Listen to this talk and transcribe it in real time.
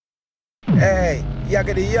Hey,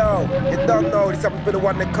 Yaggedy yo, you don't know this happens to the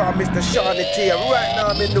one they call Mr. Shawnee T. And right now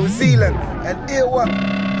I'm in New Zealand, and here what?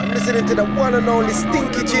 I'm listening to the one and only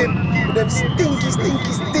Stinky Jim with them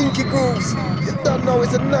stinky grooves. You don't know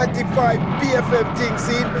it's a 95 BFM thing,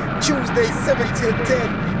 scene. Tuesday 7 till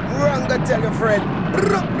 10. Ranga, tell your friend.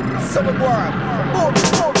 Summer boy. Boom.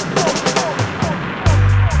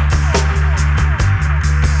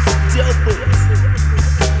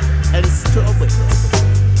 And it's trouble.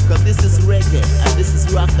 Cause this is reggae, and this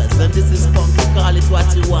is rockers, and this is funk. Call it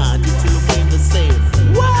what you want, it will remain the same.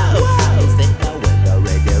 Wow! Is it a weather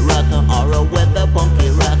reggae rocker or a weather punky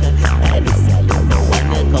rocker? And it's a little one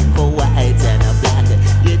that come for white and a black.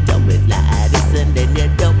 You dub it like this and then you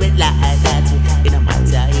dub it like that. It no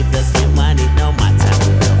matter if you swim on it, no matter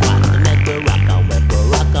if you want.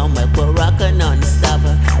 Make we rock non-stop.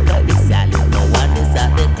 But this a little one, this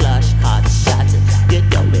a the clash hot shot. You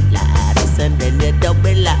dub it like this and then you dub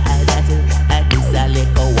it like that. And this a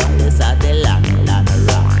little one, this a the long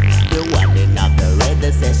rock. The one in the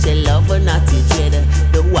red says she love a naughty trader.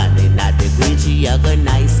 The one in the green, she a go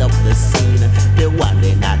nice up the scene. The one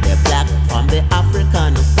in the black from the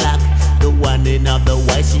African flag. The one in the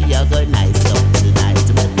white, she a go nice up tonight.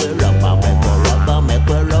 Make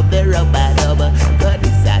we rub the rubber. But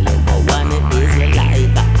this a little one, it is like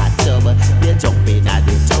a hot tub. You jump in at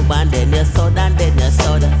the tub and then you soda and then you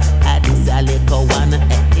soda. And this a little one,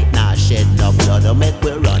 it now shed no blood. Make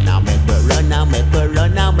we run now, make we run now, make we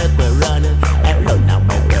run now, make we run. And run now,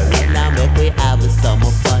 make we run now, make we have some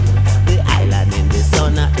fun. The island in the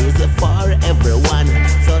sun is for everyone.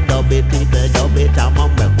 So dub it people, dub it, and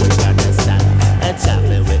make we understand. And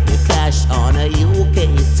travel with the Clash on a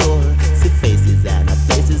UK tour. See faces and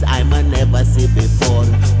places I might never see before.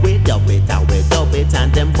 We dub it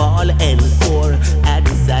and them ball encore. And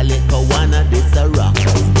this a little one, this a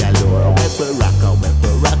rockers galore.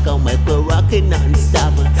 Make we rock it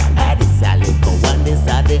non-stop. And this a little one, this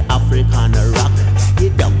a the African rock. You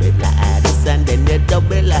dub it like this and then you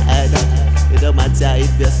dub it like that. It don't matter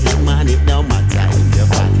if you're slim and it don't matter if you're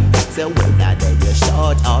fat. So whether that you're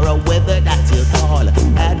short or a weather that you're tall.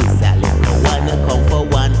 And this a little one, you come for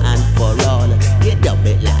one and for all. You dub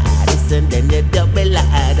it like this and then you dub it like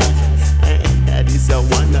that. And this a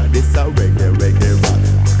one, this a reggae rock.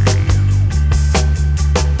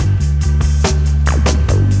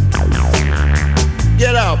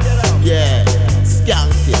 Get up, yeah,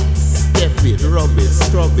 skank it, step it, rub it,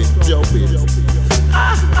 scrub it, jump it.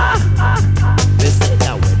 They say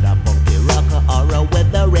that weather funky rocker or a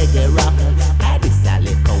weather reggae rocker. And this a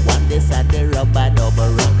little one, this a the rubber double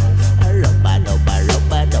rocker.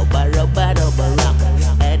 Rubber rocker.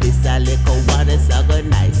 And this a little one, this a go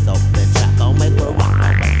nice up the track. Oh, make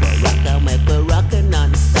we rock it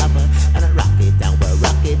non-stop. And I rock it and we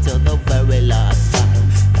rock it till the very last track.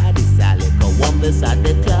 And this a little one, this a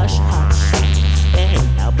the Clash hot shot. Hey,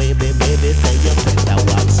 now baby, say you better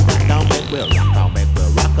watch that. Now make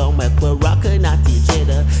we rock it, naughty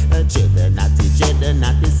jada,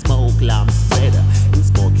 naughty smoke lamp spreader. You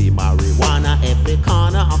smoky marijuana every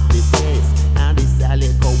corner of the place. And this a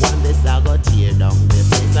little one, this a go tear down the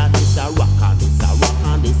place. And this a rock, and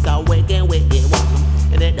this a wiggy walk.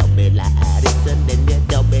 And they dub it like this, and then they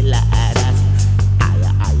dub it like that.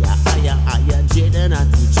 Aya, jada,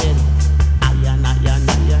 naughty jada.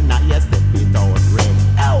 Aya, step it out red.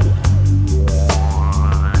 Oh!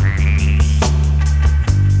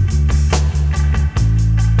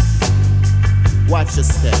 Watch your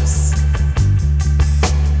steps.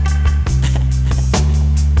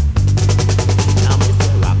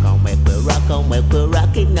 Now make we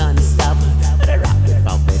rock it non-stop. Rock it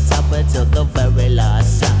from the top to the very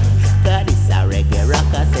last drop. Cause this a reggae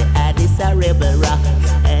rocker, say this a rebel rocker.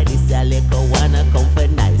 And this a little one come for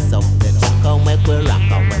nice up the track. Make we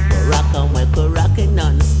rock it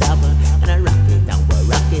non-stop. And I rock it and we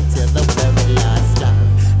rock it till the very last drop.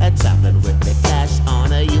 And traveling with the Clash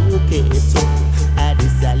on a UK tour. And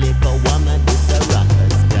this a little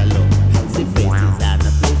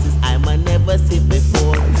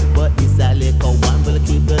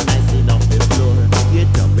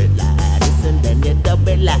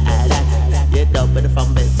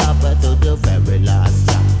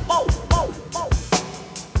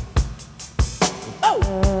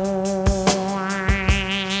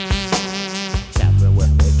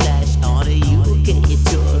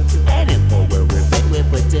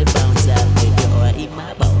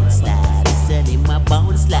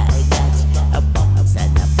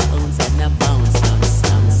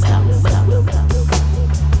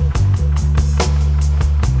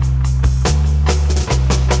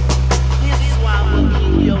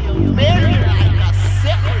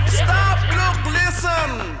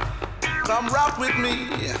Come rock with me,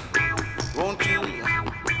 won't you?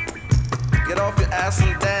 Get off your ass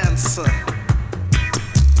and dance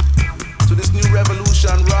to this new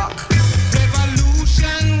revolution rock.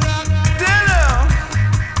 Revolution rock. Dinner.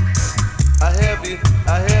 A heavy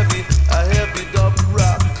dub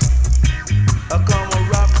rock. Come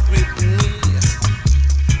rock with me.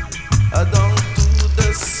 Down to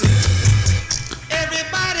the sea.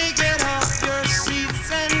 Everybody get off your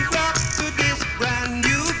seats and rock to this brand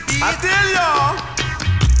new beat. I tell y'all,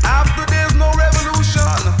 after there's no revolution,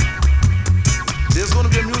 there's gonna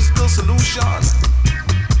be a musical solution.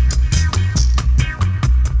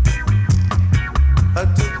 I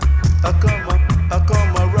come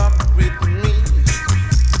rock with me.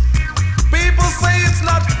 People say it's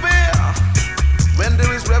not fair when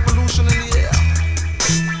there is revolution in the air.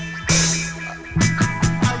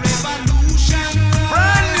 A revolution.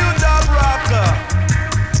 Brand new dub rocker.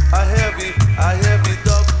 A heavy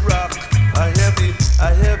dub rock. A heavy.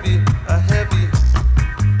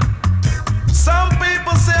 Some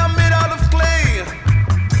people say I'm made out of clay.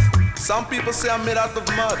 Some people say I'm made out of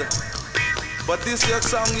mud. But this year's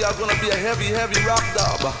song, you're gonna be a heavy rock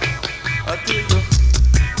dub. I tell you,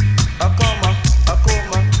 I come down.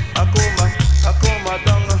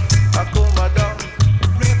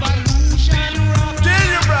 Revolution rock. Tell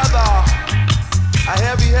you, brother, a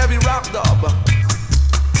heavy rock dub.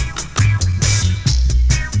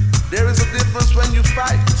 There is a difference when you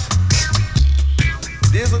fight.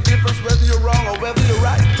 There's a difference whether you're wrong or whether you're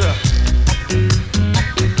right.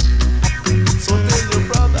 So tell your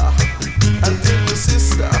brother and tell your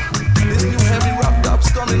sister, this new heavy rock dub's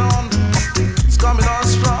coming on. It's coming on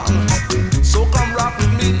strong. So come rock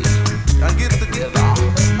with me and get together.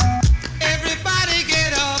 Everybody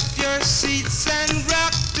get off your seats and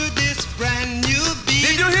rock to this brand new beat.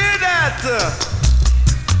 Did you hear that?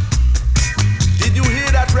 Did you hear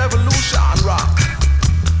that revolution rock?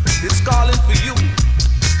 It's calling for you.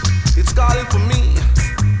 It's calling for me.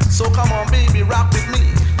 So come on, baby, rock with me.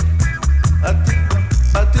 I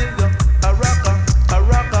tell you, a rocker.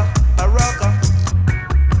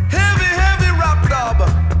 Heavy rock dub.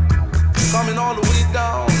 Coming all the way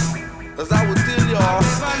down. As I would tell y'all.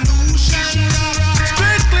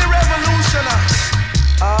 Strictly revolution.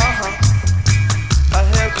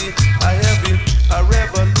 A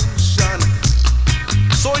revolution.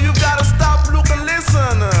 So you gotta stop, look and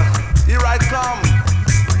listen. Here I come.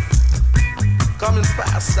 Coming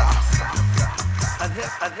faster. And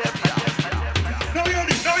heavy. Now hear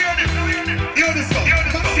this. Hear this one.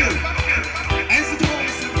 Come here. I used to do all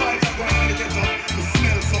this in vibes and go on the ghetto to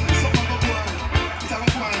smell something go on. It's a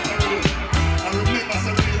go on terrible. I remember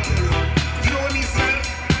something to tell you. You know what he said?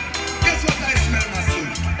 Guess what I smell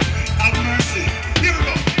myself? Have mercy. Here we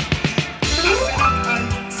go. I said that I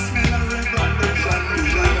smell a revolution.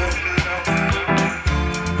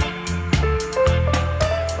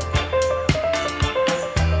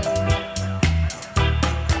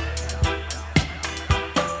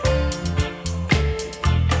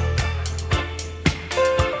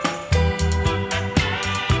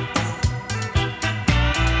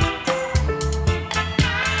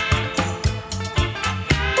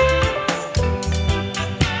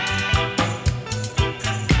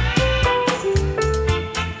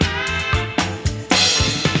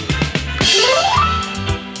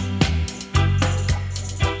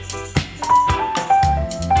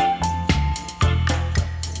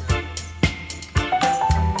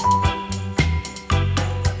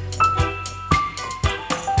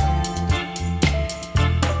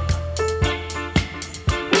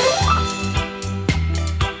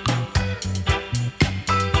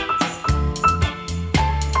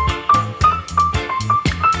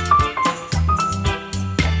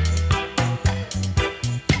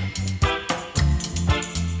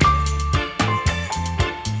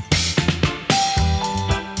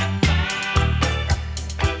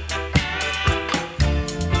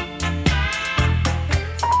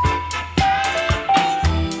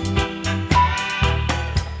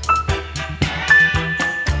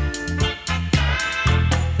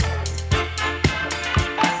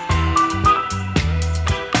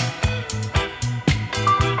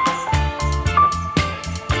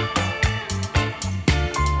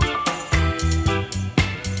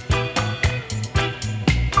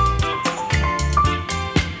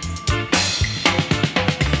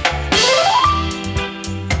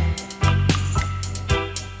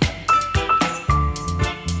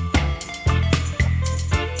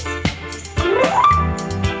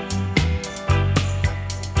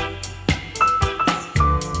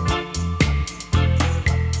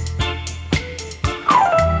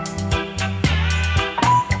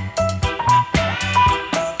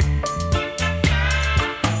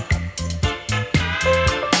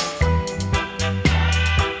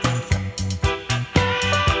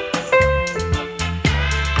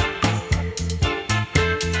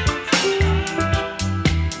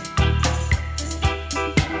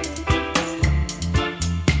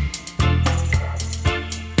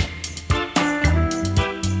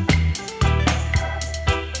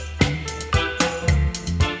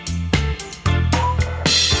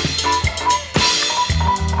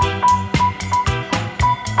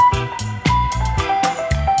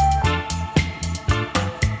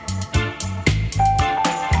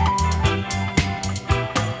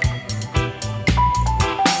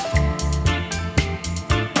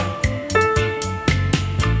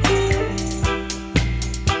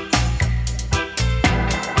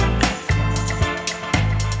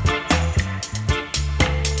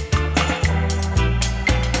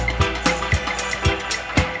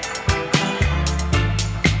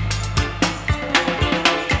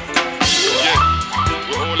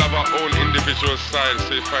 unusual style,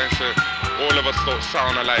 so you find say all of us don't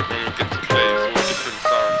sound alike when we get to play. It's all different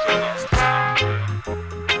sounds.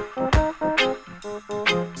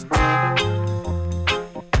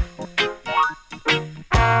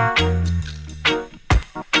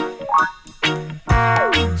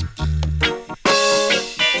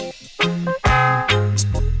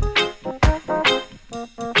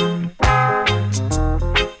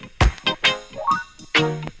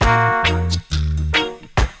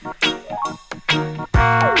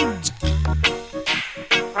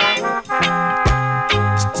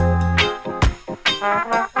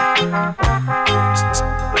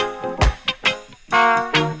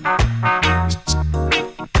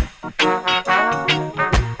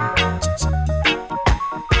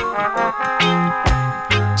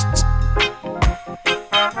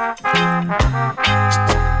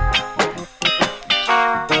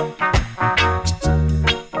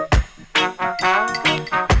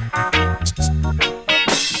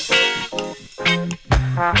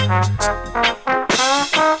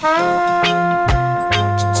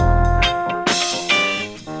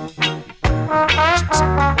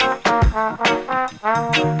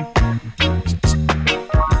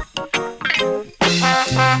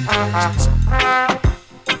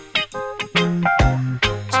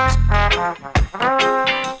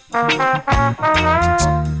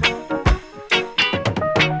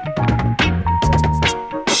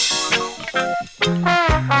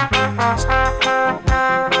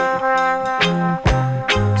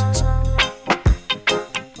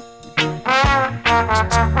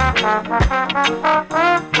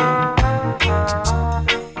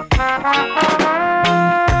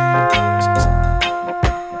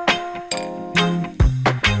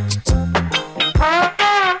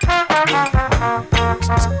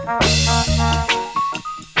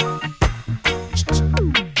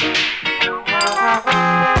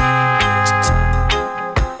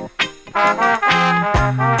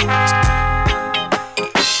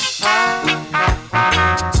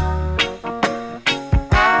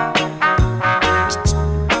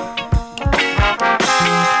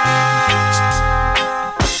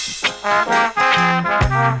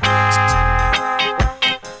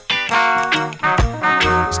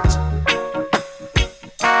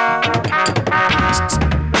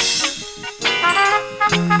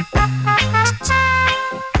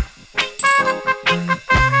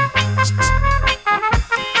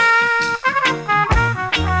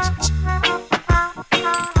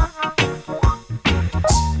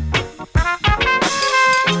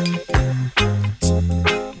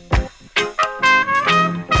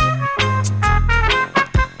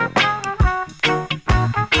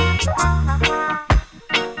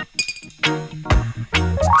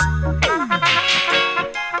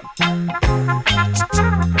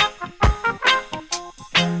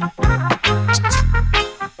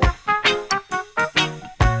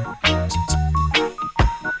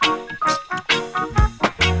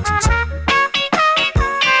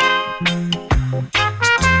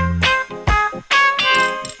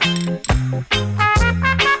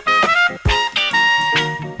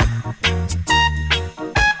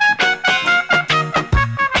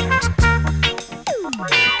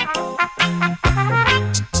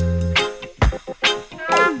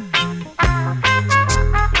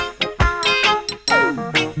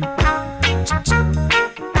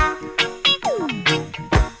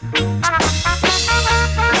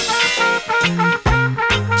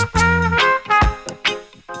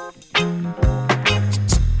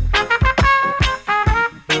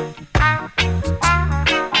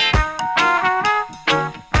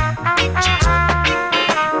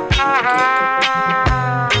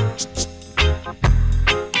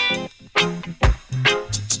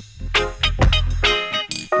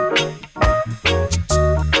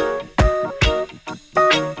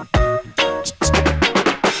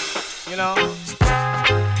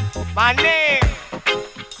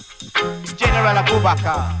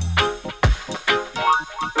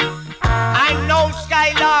 I'm no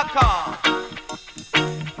Skylarker.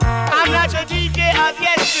 I'm not a DJ of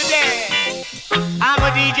yesterday. I'm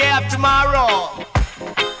a DJ of tomorrow.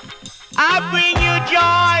 I bring you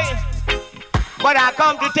joy, but I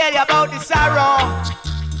come to tell you about the sorrow.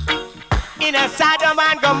 In a Sodom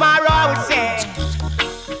and Gomorrah, I would say.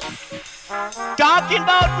 Talking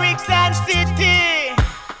about Brixton City.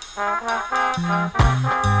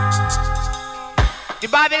 The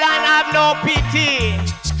Babylon have no pity,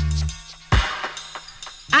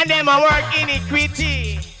 and them a work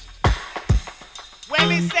iniquity. When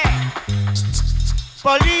we say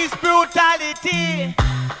police brutality,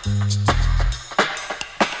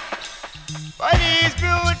 police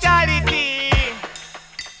brutality,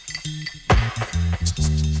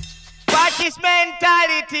 this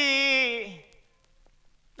mentality.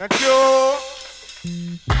 Not true.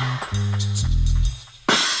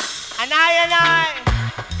 And I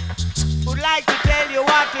would like to tell you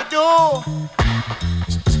what to do.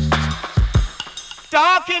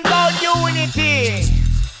 Talking about unity.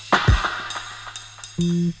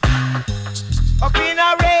 Up in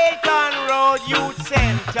a Raycon Road Youth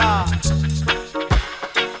Center.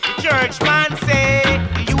 The churchman say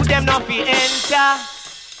the youth them not be enter.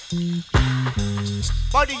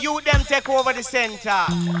 But the youth them take over the center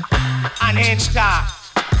and enter.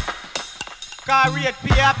 Cause rate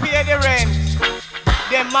pay the rent.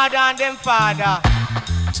 Them mother and them father.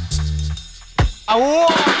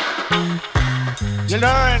 You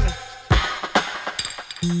learn.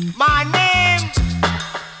 My name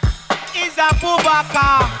is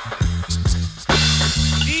Abubakar.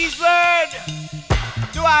 These words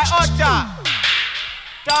do I utter.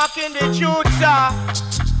 Talking the truth, sir.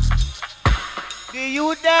 The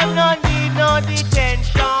youth them no need no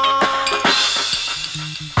detention.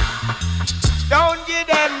 Don't give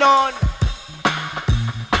them none.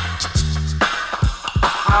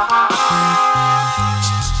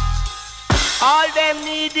 All them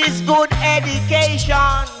need is good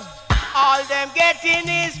education. All them getting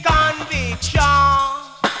is conviction.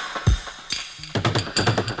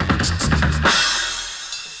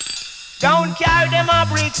 Don't carry them a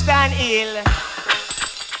Brixton Hill.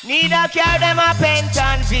 Neither carry them a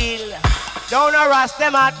Pentonville. Don't harass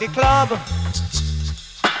them at the club.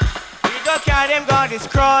 You go carry them go the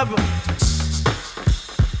scrub.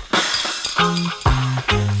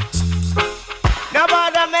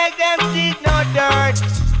 Nobody make them dig no dirt.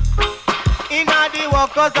 Inna the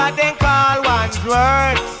workers that they call one's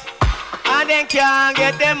worth. And they can't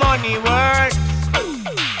get their money worth.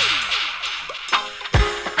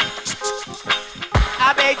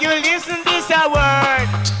 I beg you listen this a word.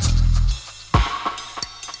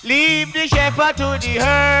 Leave the shepherd to the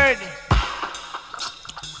herd.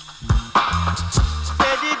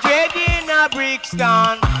 Say the dread in a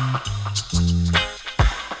Brixton.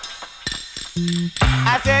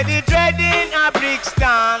 I said the dread in a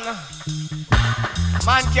Brixton.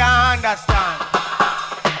 Man can't understand.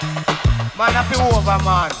 Man a fi over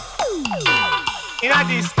man. Inna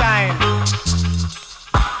this time.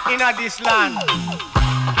 Inna this land.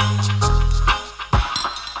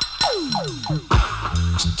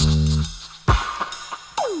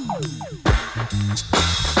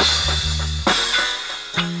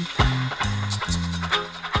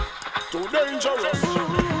 Too dangerous.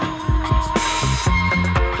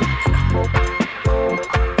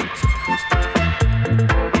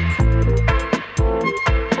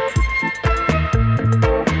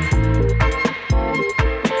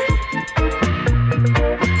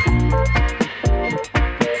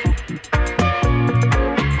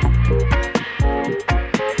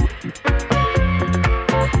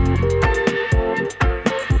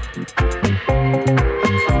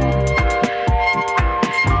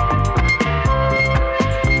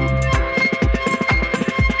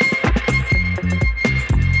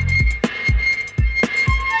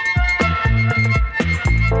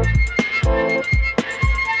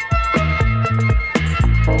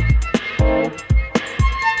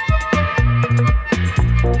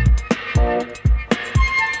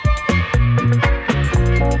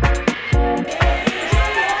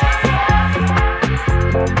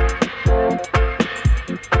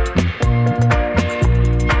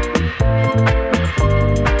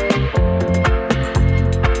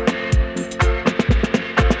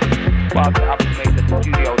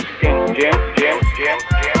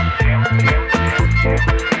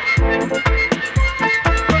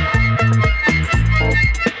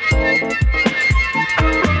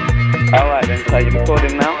 Alright then, so you're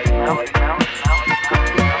recording now?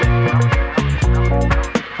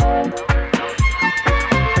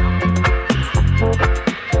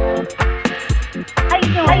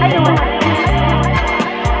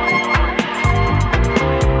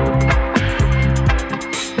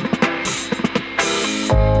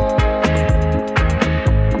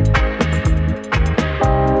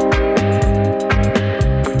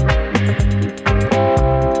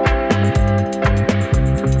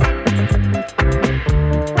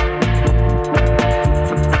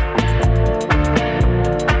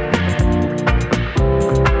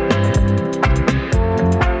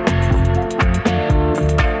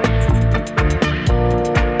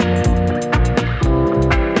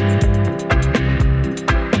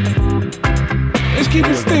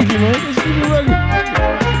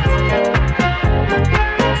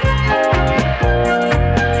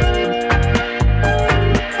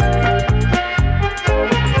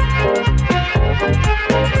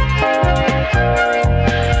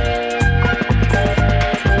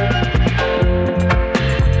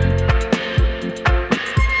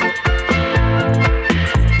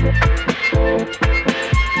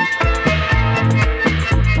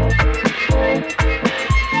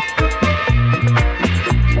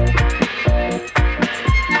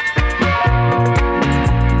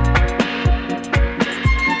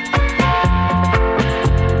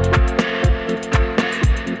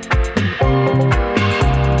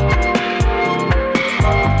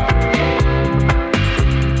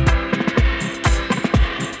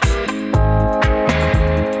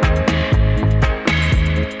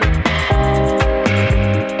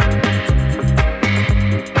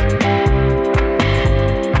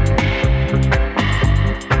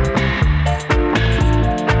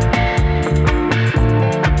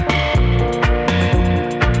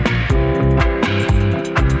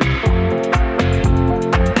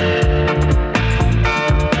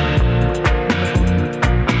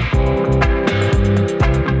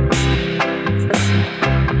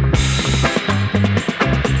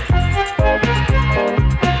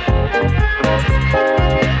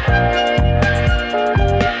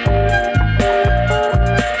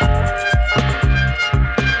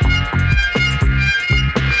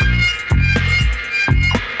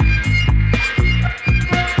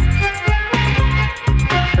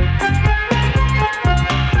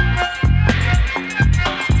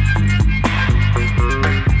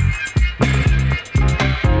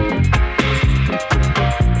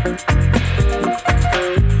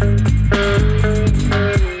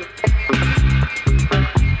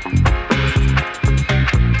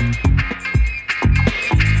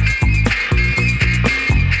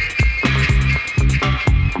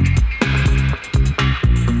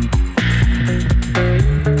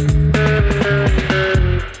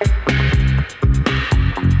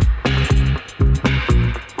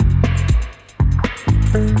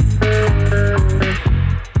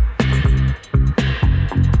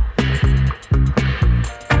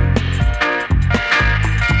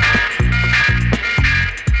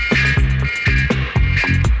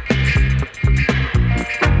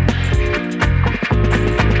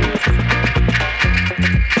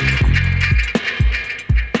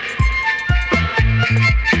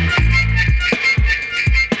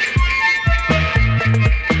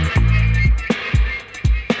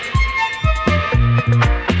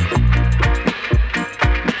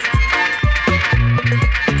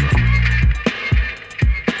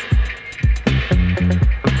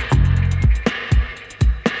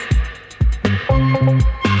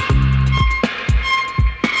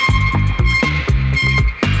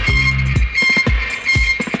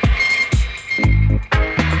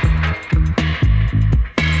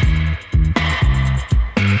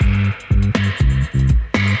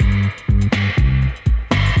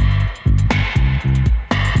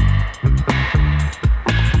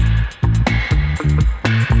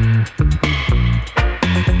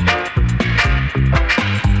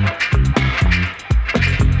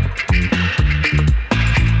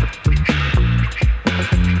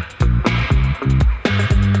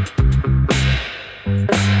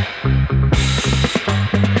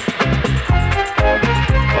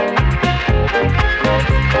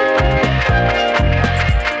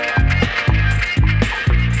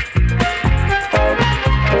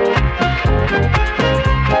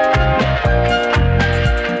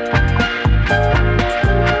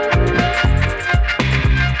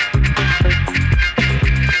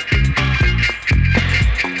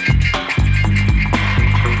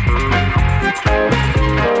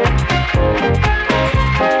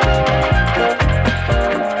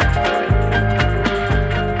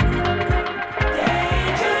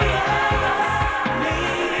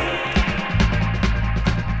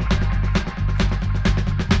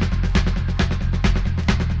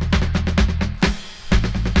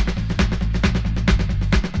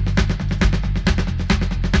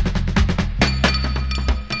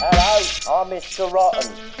 I'm Mr.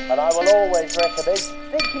 Rotten, and I will always recommend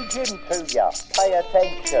Stinky Jim to ya. Pay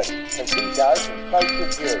attention, because he does, and so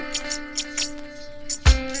should you.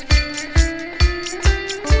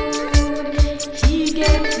 He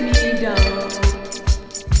gets me down.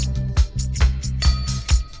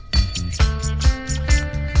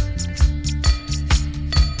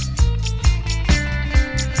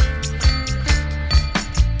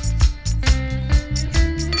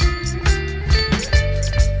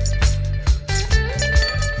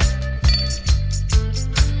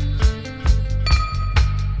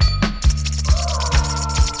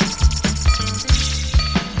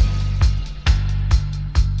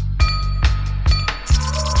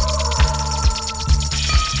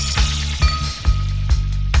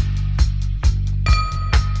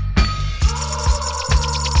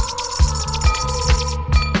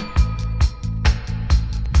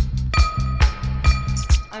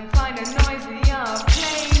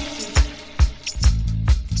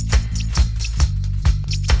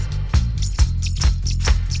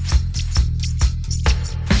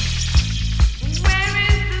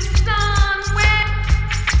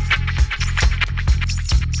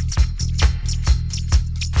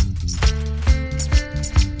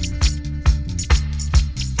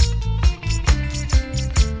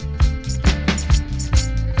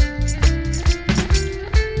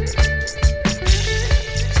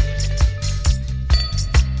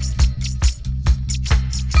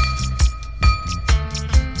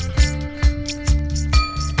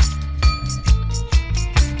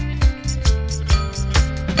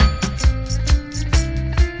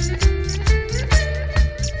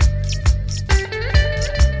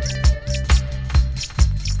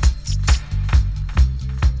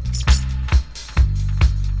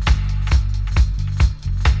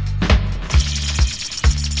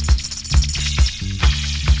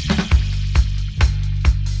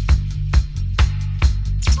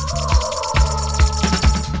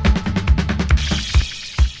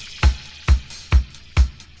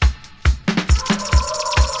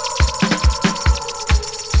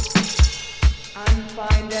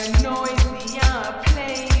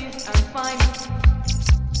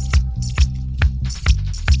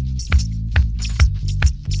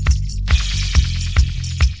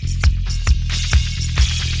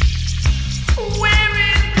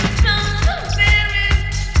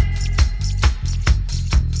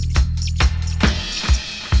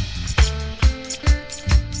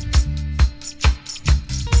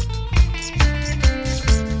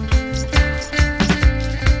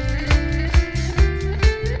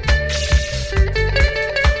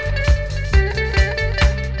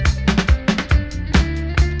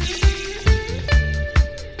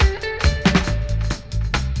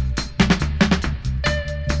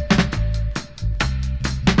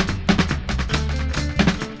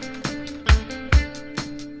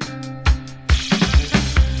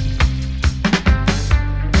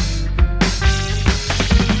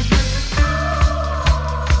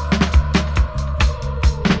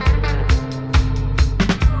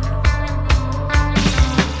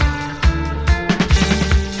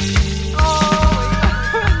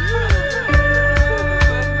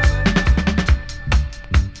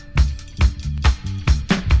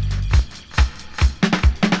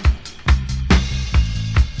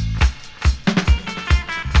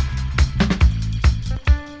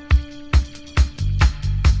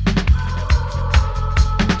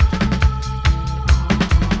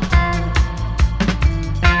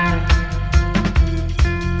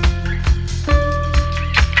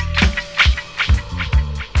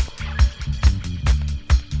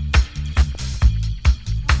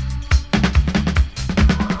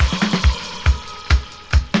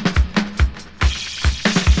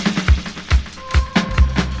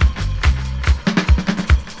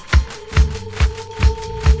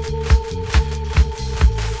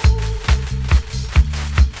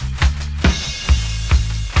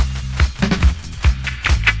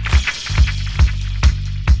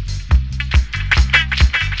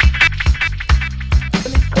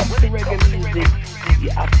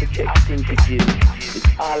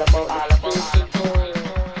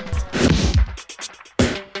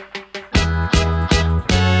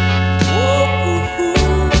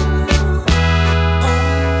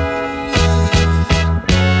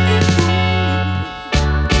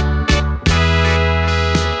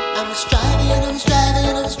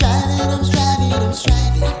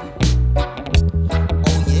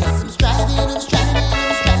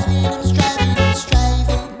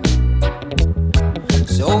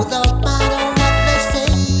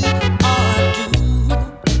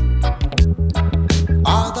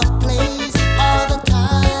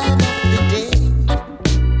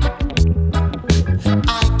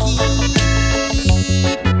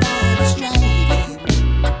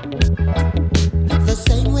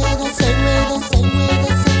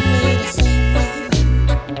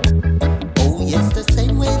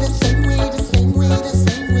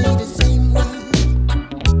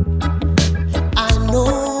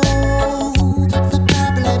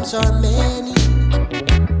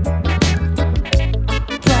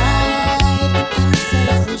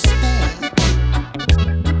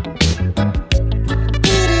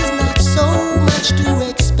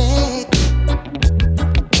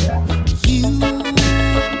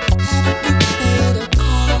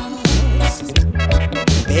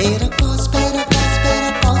 Better cause, better cause,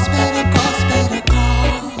 better cause, better cause, better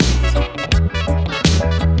cause.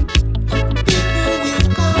 People will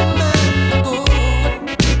come and go.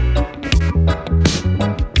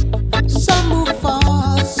 Some move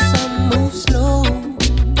fast, some move slow.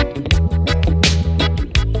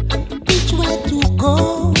 Which way to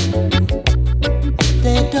go?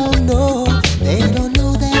 They don't know. They don't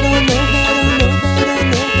know. They don't know. They don't know.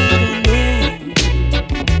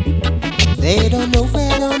 They don't know. They don't know. They don't know. They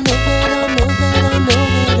don't know. They don't know.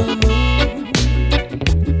 They don't know.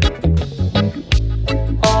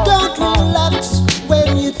 Don't relax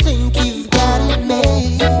when you think you've got it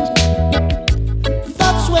made.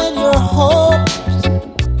 That's when your hopes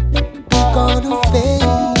are gonna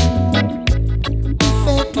fade. To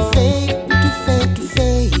fade, to fade, to fade, to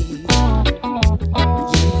fade.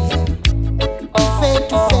 Yeah. To fade,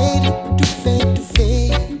 to fade, to fade, to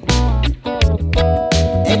fade.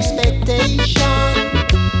 Expectation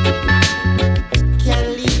can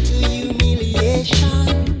lead to humiliation.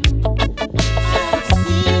 I've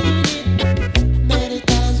seen it many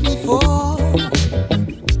times before.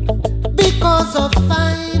 Because of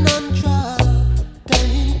financial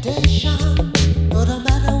temptation. But no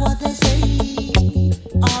matter what they say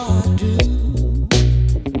or do,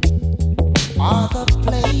 or the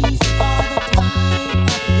place or the time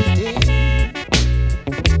of the day,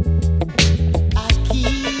 I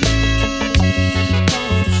keep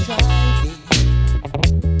on striving.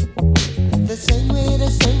 The same way, the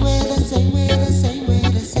same way, the same way, the same way,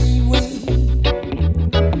 the same way.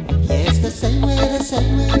 Yes, the same way, the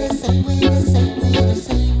same way, the same way, the same way, the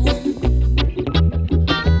same way.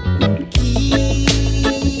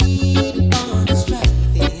 Keep on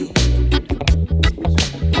striving.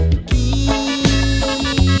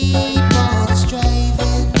 Keep on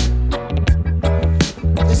striving.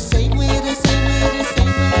 The same way, the same way, the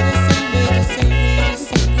same way, the same way, the same way, the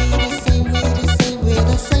same way, the same way, the same way,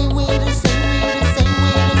 the same way, the same way, the same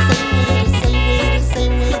way, the same way, the same way, the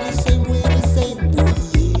same way, the same way, the same way.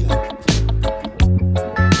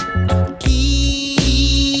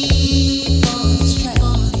 Keep on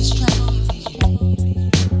striving.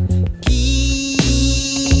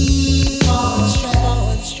 Keep on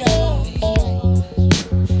striving.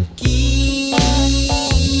 Keep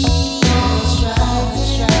on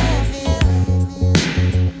striving.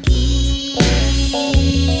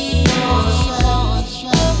 Keep on striving.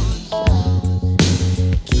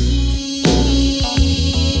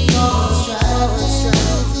 Keep on striving.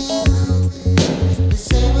 The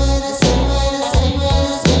same way, the same way, the same way,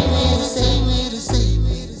 the same way, the same way, the same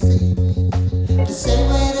way, the same way. The same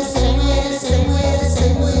way, the same way, the same way, the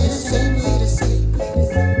same way, the same way, the same way.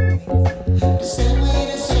 The same way,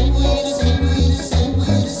 the same way, the same way, the same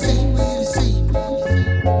way, the same way, the same way.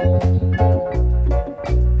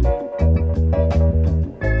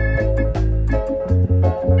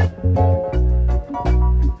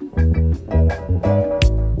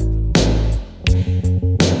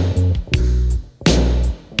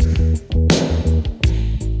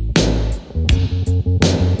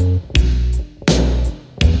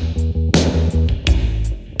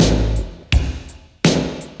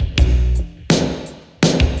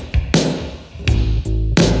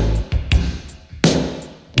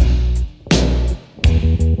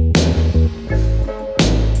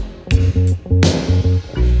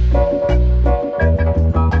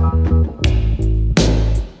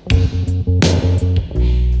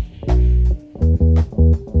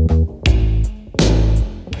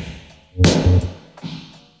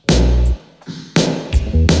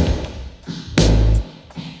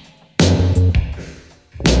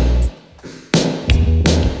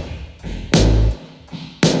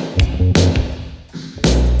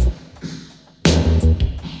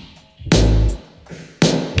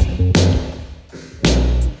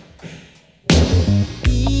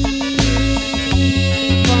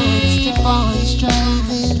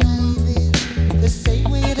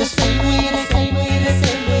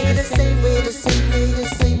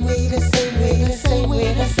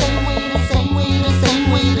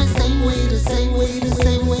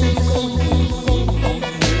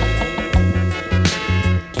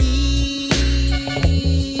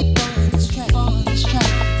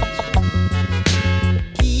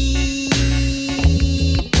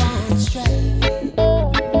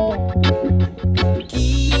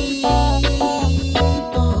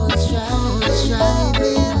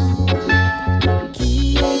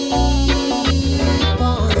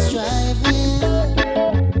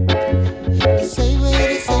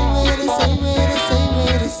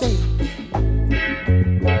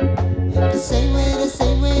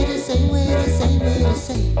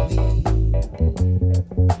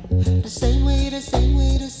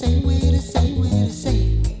 same way, the same way, the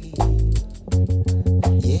same way.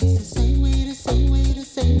 Yes, the same way, the same way, the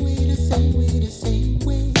same way, the same way, the same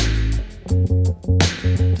way.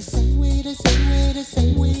 The same way, the same way, the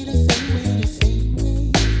same way, the same way, the same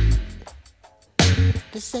way.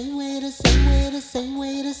 The same way, the same way, the same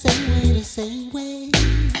way, the same way, the same way.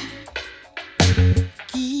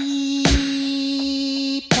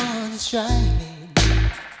 Keep on striving.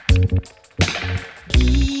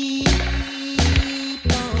 Keep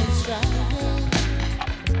on striving.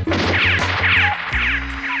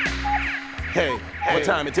 Hey, what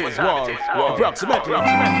time it is? One. Approximately.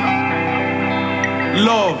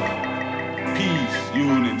 Love, peace,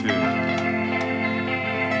 unity.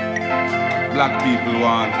 Black people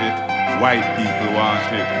want it, white people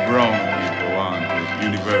want it, brown people want it,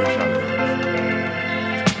 universally.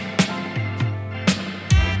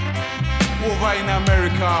 Over in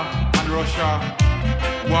America and Russia,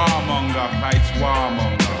 warmonger fights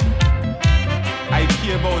warmonger. I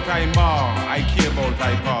care about I ma, I care about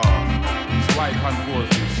I pa. So I can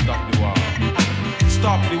force it, stop the war.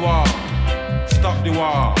 Stop the war, stop the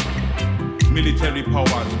war. Military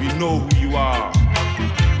powers, we know who you are.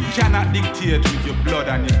 You cannot dictate with your blood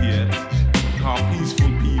and your hate. Because peaceful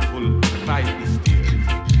people fight the state.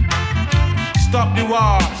 Stop the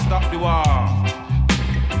war, stop the war.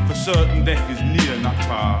 For certain death is near, not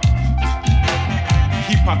far.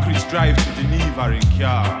 Hypocrites drive to Geneva in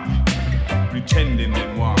car, pretending they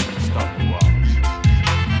want to stop the war.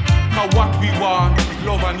 Cause what we want is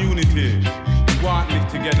love and unity. We want to live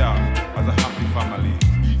together as a happy family.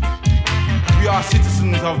 We are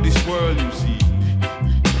citizens of this world, you see.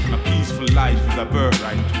 A peaceful life is a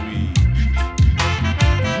birthright to we.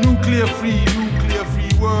 Nuclear free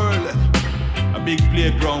world. A big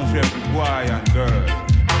playground for every boy and girl.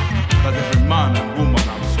 That every man and woman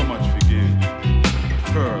have so much to give.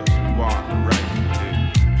 First, we want the right to live.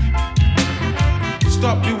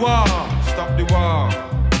 Stop the war, stop the war.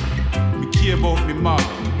 We care about me mom,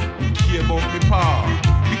 we care about me pa.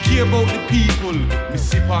 We care about the people we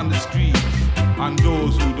sip on the streets and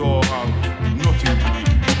those who don't have nothing to eat.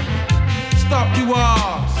 Stop the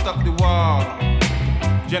war, stop the war.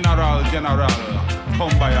 General,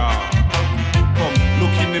 come by ya. Come,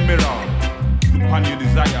 look in the mirror. Look on your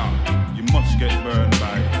desire. You must get burned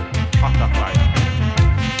by hotter fire.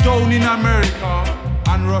 Down in America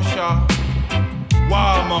and Russia,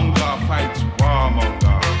 warmonger fights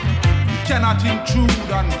warmonger. You cannot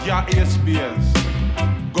intrude on your airspace.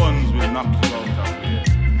 Guns will knock you out of here.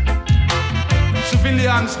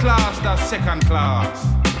 Civilians class, that's second class.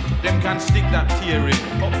 Them can stick that theory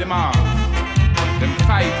up the arms. Them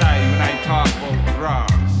fight I when I talk about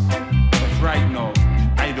grass. But right now,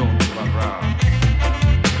 I don't give a grass.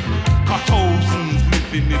 Cause thousands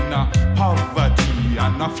living in a poverty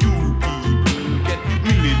and a few people get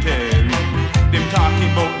military. Them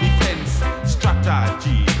talking about defense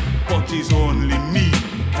strategy, but it's only me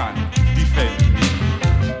can defend me.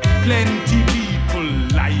 Plenty people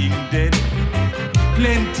lying dead.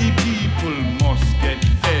 Plenty people must get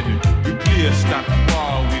fed. Replace that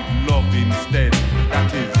war with love instead.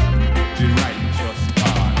 That is the righteous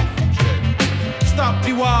path to tread. Stop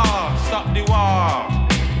the war, stop the war.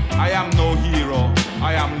 I am no hero,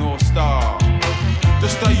 I am no star.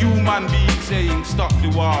 Just a human being saying stop the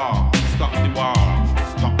war, stop the war,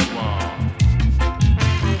 stop the war.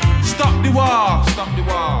 Stop the war, stop the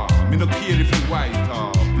war. Me no care if you white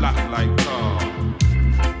or black like tar.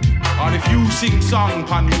 Or if you sing song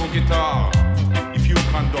on your guitar. If you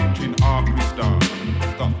conduct in orchestra,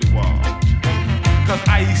 stop the war. Cause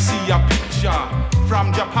I see a picture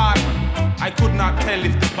from Japan. I could not tell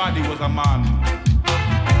if the body was a man.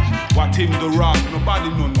 What him do wrong, nobody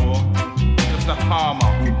no know. Just a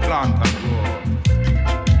farmer who plant and grow.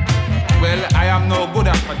 Well, I am no good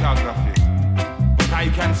at photography, but I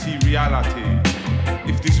can see reality.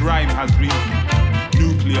 If this rhyme has breathed,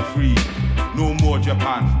 nuclear free, no more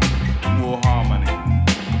Japan, more harmony.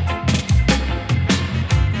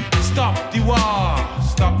 Stop the war,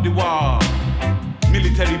 stop the war.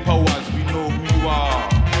 Military powers, we know who you are.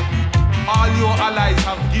 All your allies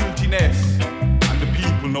have guiltiness, and the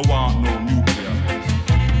people no want no nuclear.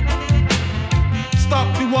 Stop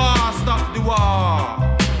the war, stop the war.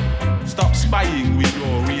 Stop spying with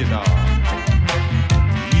your radar.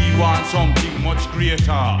 We want something much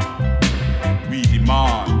greater. We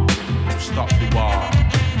demand stop the war,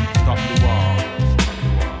 stop the war.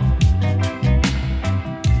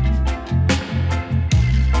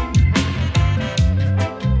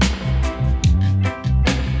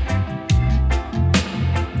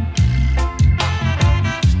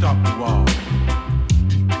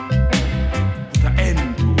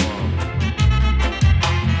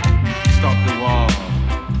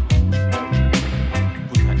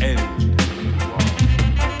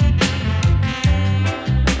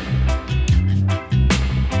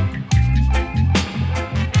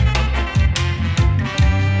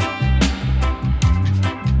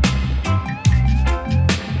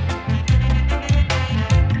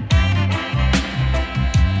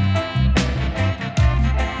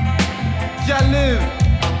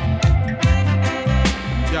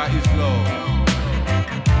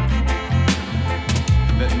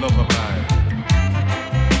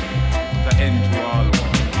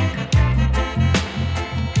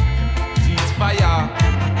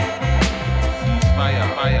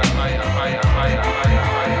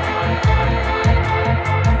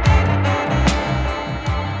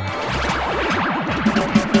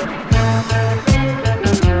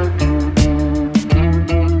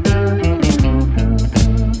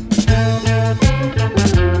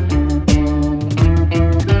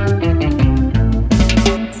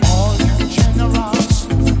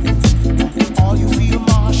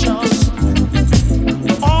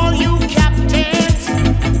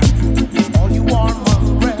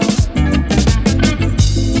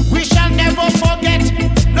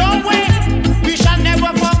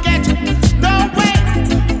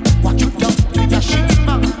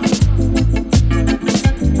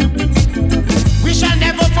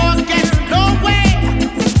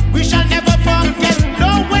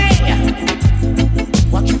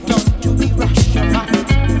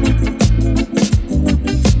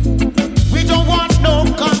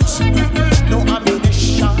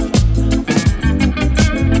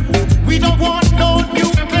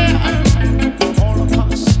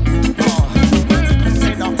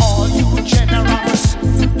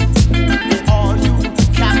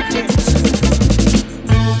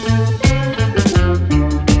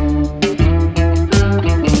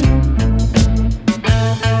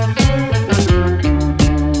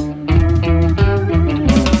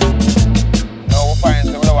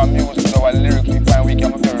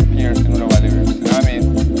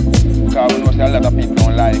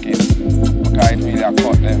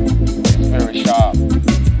 very sharp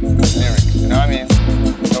lyrics, you know what I mean?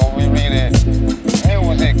 So we really,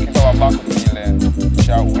 music is our battlefield then.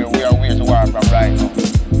 We are where to war from right now.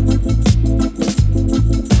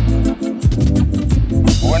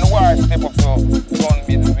 But when the war step up to gun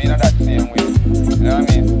beat, we not that same way, you know what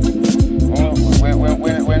I mean?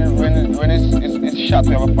 When it's shot,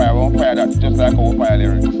 we have a fire, we won't fire that just like our fire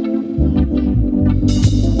lyrics.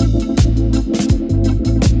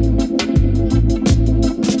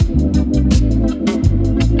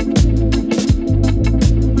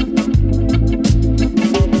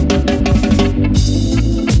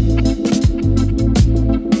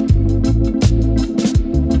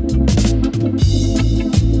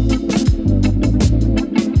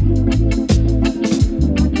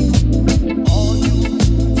 All you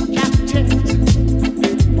captains,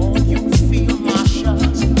 all you field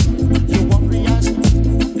marshals,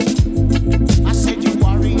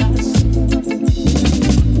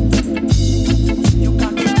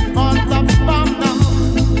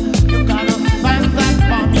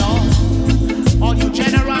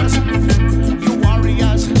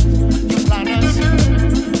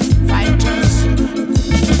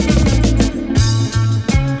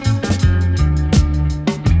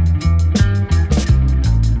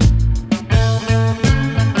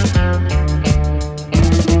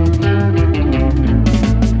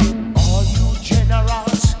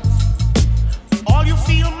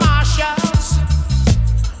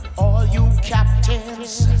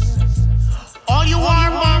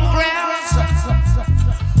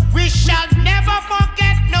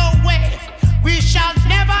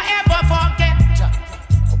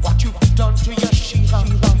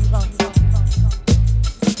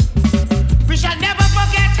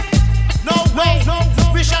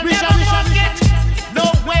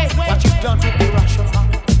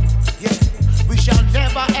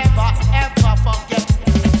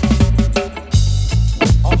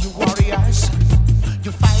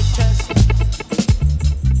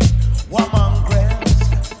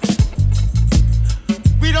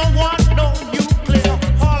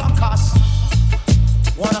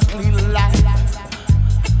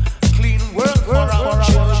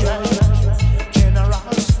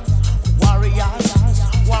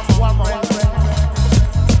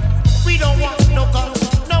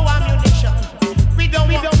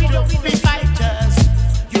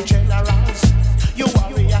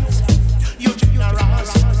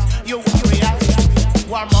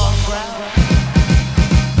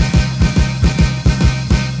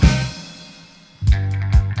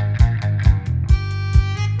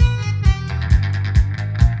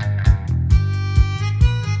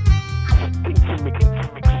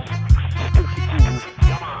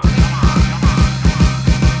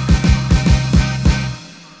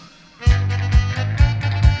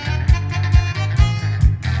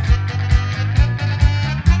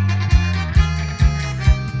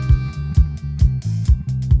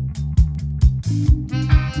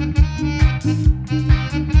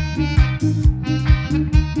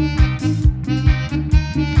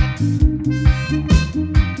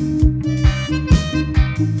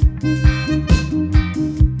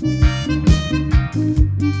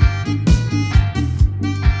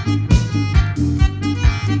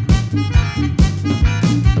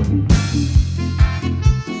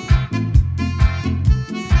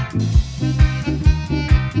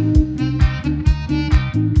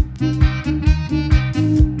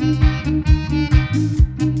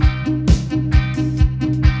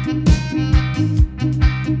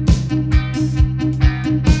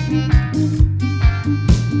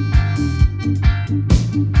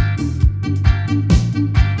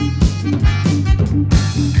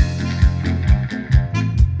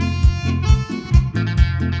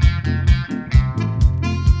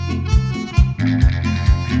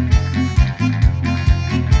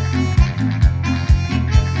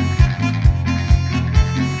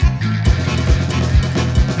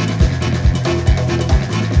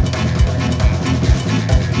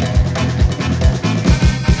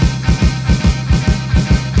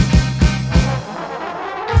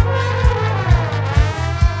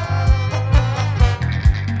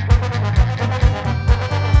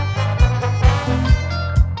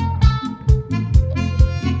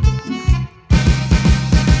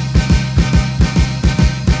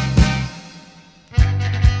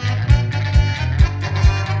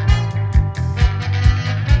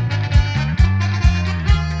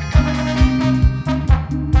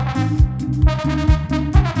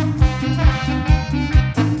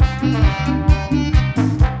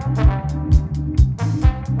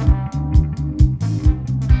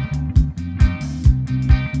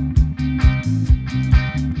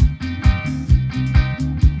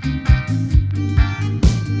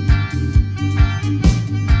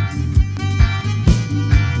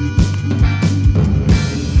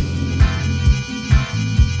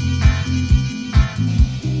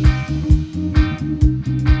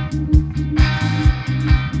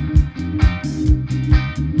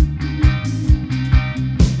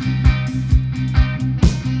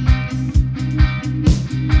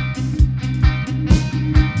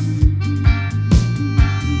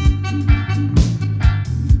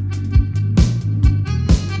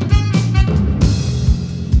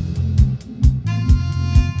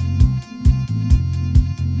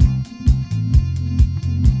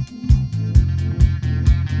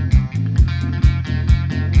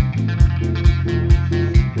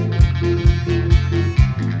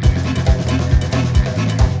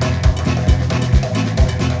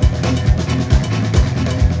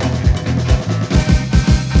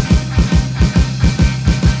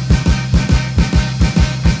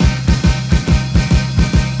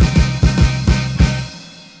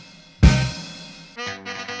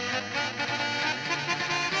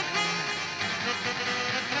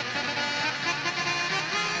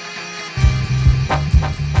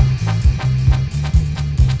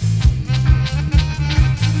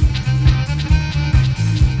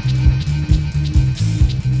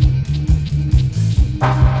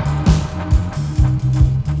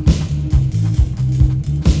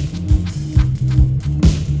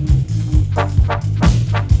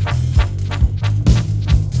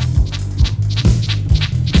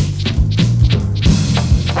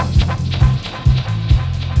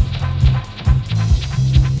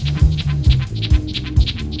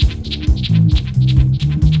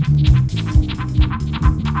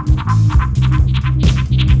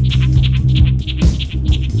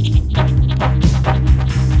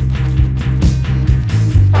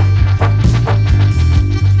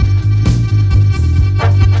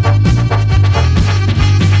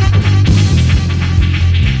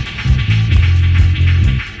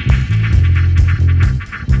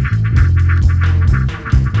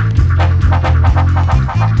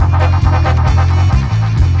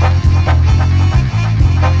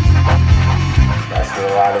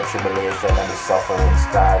 prison and the suffering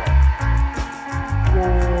start.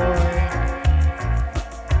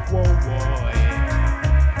 Boy,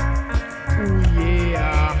 ooh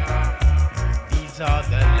yeah, these are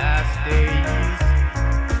the last days,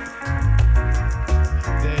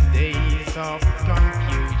 the days of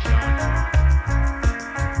confusion.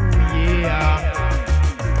 Ooh yeah,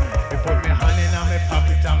 they put me hand in my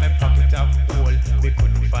pocket and my pocket of gold. We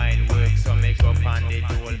couldn't find work, so make up on the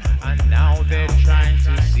dole. And now they're trying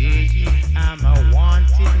to say I'm a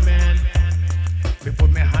wanted man. We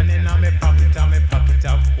put me hand in my pocket and my pocket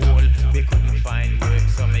of gold. We couldn't find work,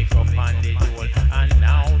 so make up on the dole. And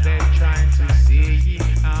now they're trying to say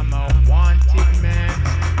I'm a wanted man.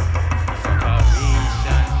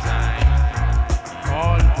 Separation time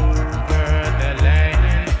all over the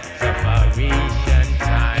land. Separation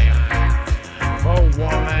time for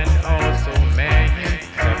woman, also man.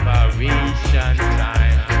 Separation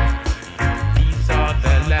time. These are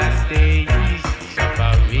the last days.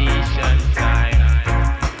 Separation time.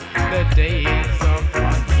 The days of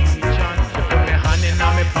confusion. They put me hand in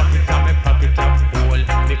my pocket and my pocket of gold.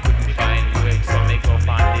 They couldn't find work, so make up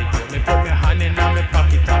on the door. Me put me hand in my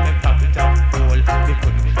pocket and my pocket of gold. They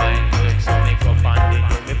couldn't find work, so make up on the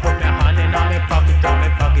door. Me put me hand in my pocket and my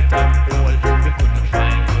pocket of gold. They couldn't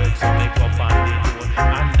find work, so make up on the door.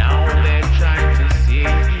 And now they're trying to say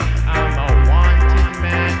I'm a wanted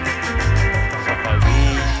man.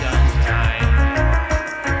 Separation time.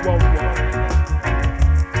 Whoa, whoa.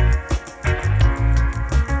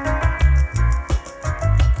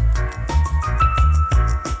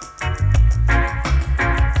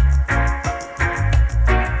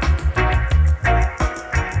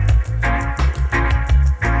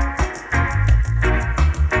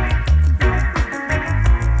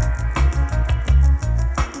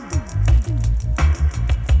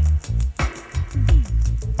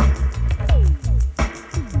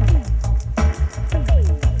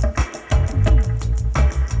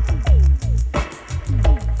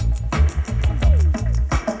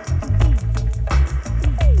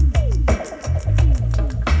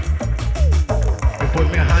 They put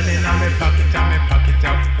me hand in my pocket and my pocket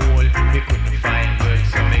of gold. They couldn't find work,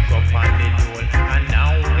 so make up on the dole. And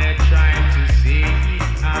now they're trying to say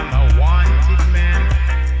I'm a wanted man.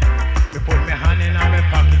 They put me hand in my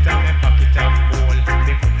pocket and my pocket of gold.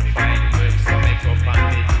 They couldn't find work, so make up on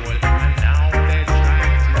the dole. And now they're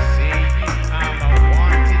trying to say I'm a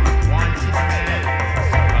wanted man.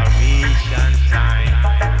 Separation time.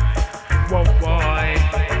 Whoa, boy,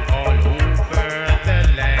 all over the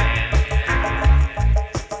land.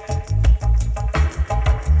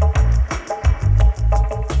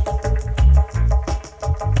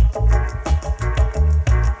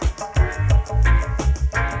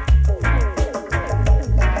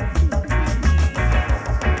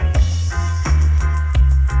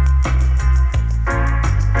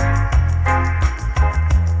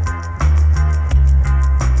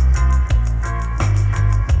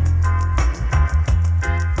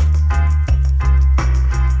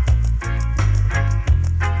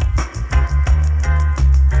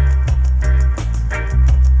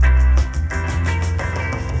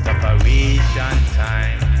 Separation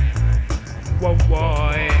time. Whoa,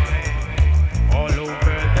 boy, all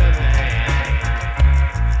over the land.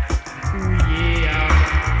 Ooh, yeah.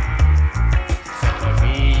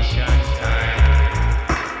 Separation time.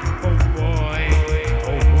 Oh, boy,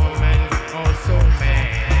 oh, woman, also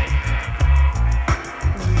man.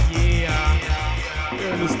 Ooh, yeah.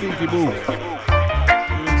 You're in the stinky booth.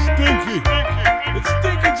 It's stinky. It's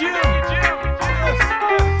Stinky Jim. Yes.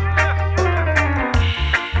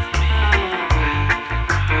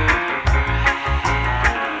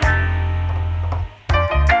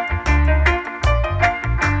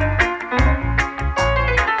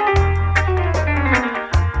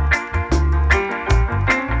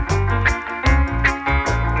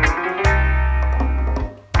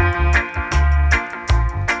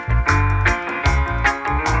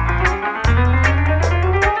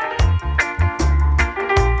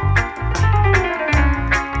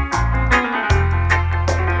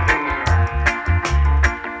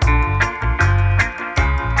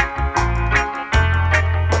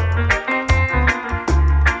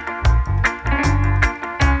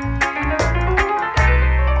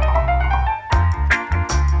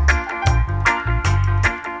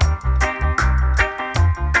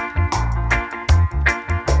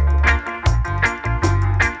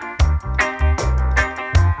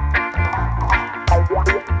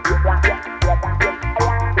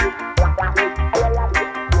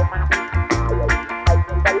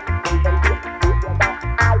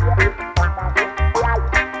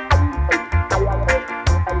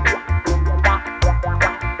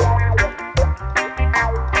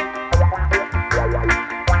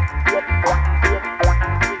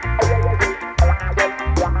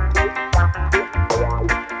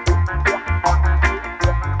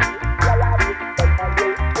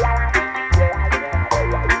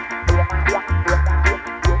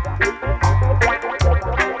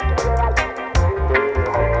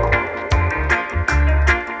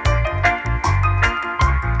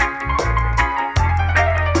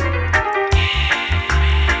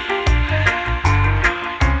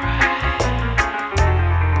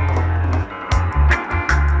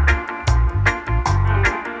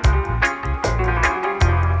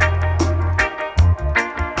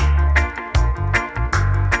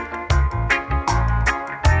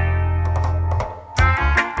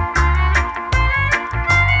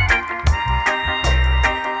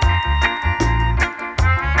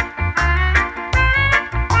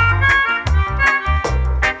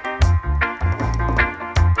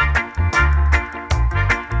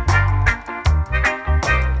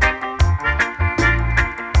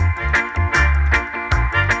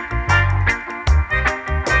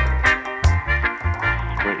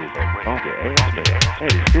 Hey,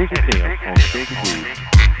 Stinky Jim on Stinky Jim.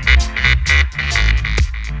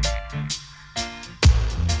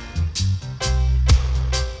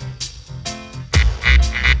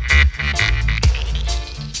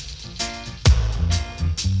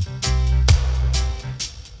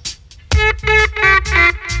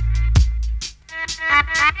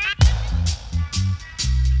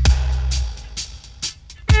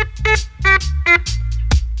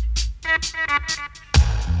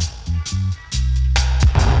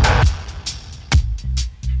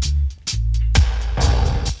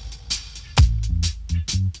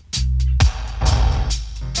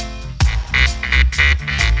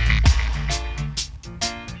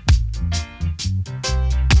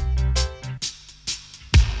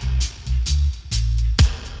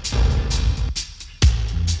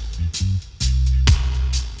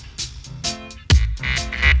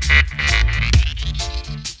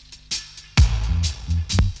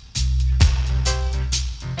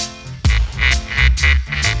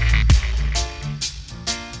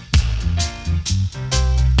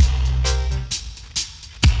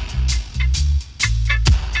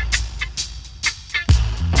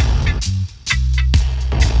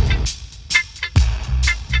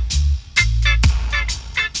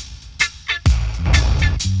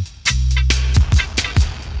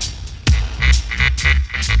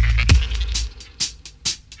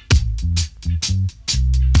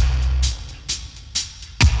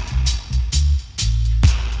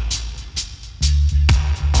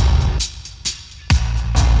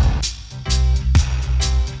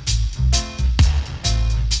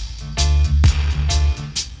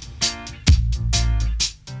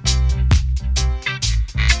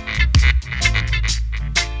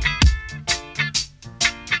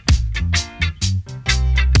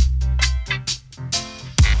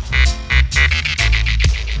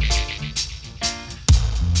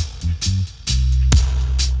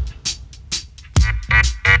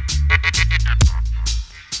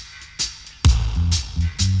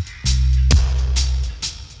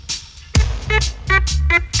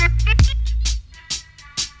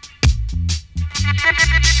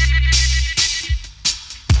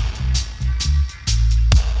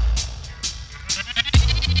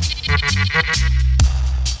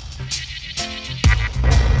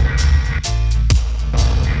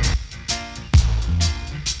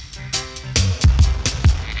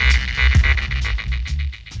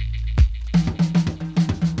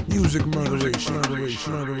 Music murderation.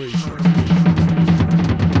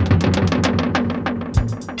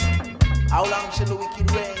 How long shall the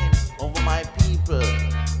wicked reign over my people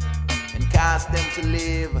and cause them to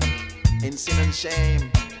live in sin and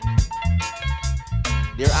shame?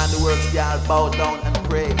 Their handiworks they all bow down and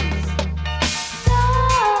praise.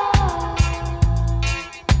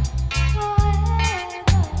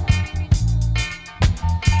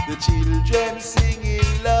 The children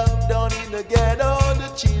singing love down in the ghetto. The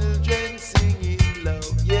children singing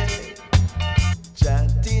love, yeah.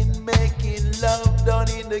 Chanting, making love down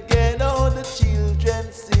in the ghetto. The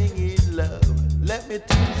children singing love. Let me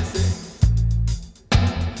tell you, say,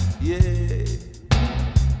 yeah.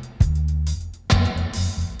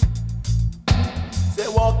 Say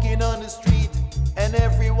walking on the street and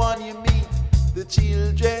everyone you meet, the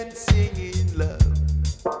children singing love.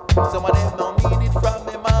 Some of them don't mean it from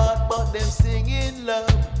them heart, but them singing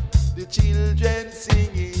love. The children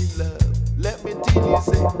singing love. Let me tell you,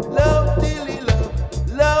 say, love till he love,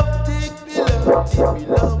 love take me love till me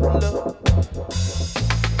love, love.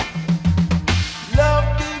 Love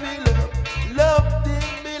till me love, love till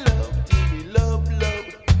me love till me love, love.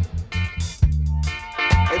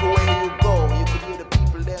 Everywhere you go, you can hear the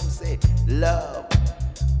people them say, love.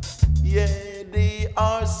 Yeah, they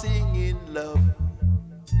are singing love.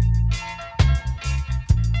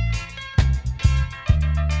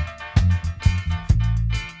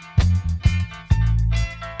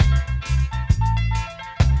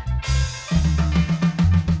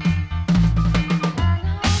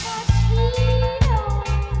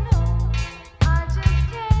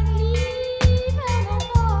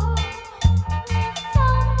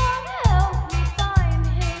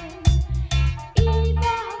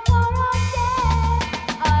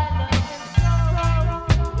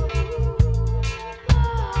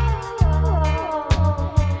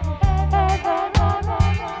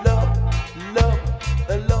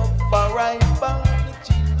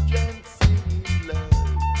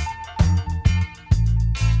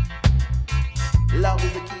 Love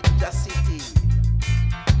is the key to the city.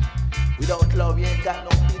 Without love, you ain't got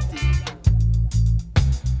no pity.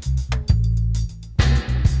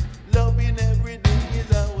 Loving every day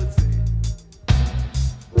is I would say.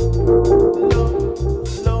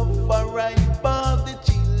 Love for right.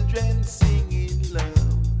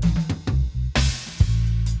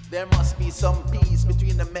 be some peace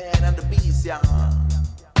between the man and the beast, yeah.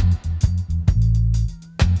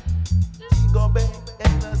 Go back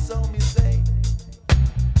and I saw me say,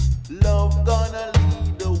 love gonna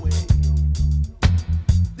lead the way.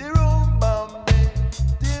 The room bambe,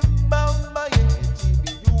 tim bamba yeah,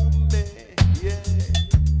 tibi rumbe, yeah.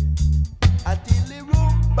 Until the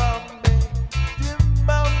room bambe, tim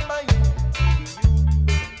bamba yeah, tibi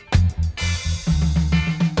rumbe.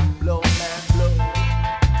 Blow and blow,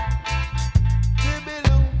 tibi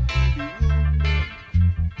rumbe.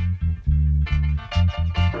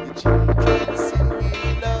 The children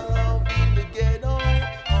singing love in the ghetto,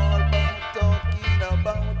 all about talking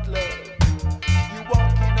about love. You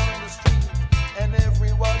walking on the street and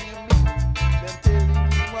everyone you meet, them telling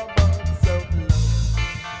you about some love.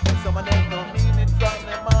 Some of them don't mean it from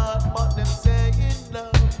them heart, but them saying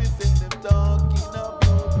love. They say them talking about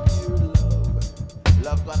pure love.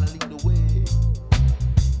 Love gonna lead the way,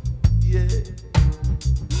 yeah.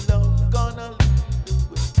 Love gonna lead the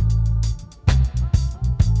way.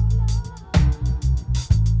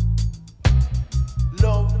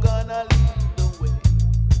 Love gonna lead the way.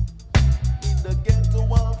 In the ghetto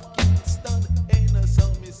of Kingston, ain't a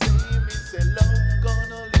song me say love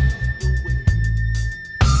gonna lead the way.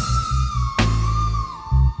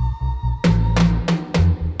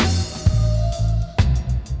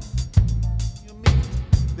 You meet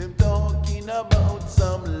them talking about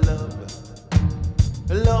some love.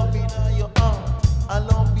 Love in your heart, and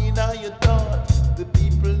love in your thought. The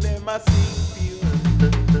people them a sing pure.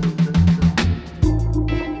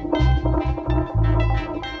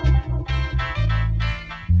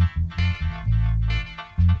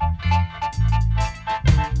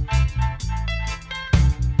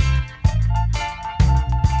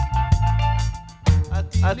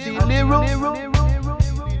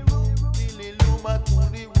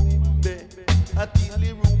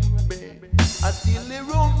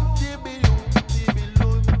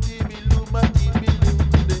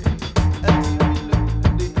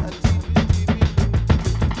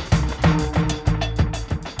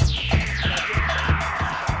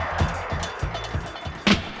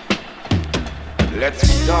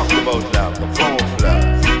 Let's talk about love, the power of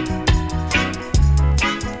love.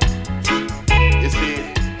 You see,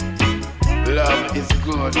 love is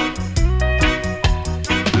good.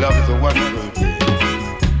 Love is a wonderful thing.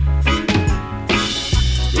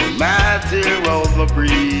 No matter how the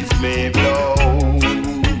breeze may blow,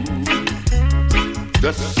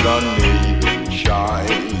 the sun may even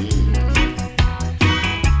shine,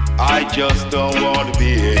 I just don't want to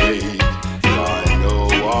be hate by no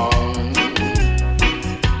one.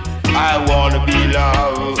 I wanna be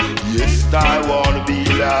loved, yes, I wanna be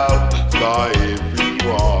loved by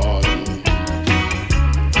everyone.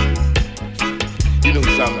 You know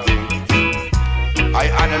something? I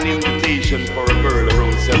had an invitation for a girl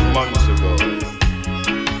around 7 months ago.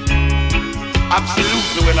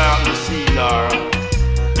 Absolutely, when I haven't seen her,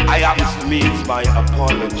 I haven't made my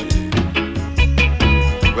apology.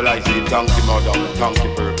 Well, I say thank you, madam, thank you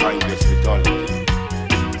for your kind hospitality.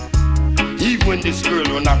 Even when this girl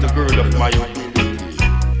was not a girl of my ability.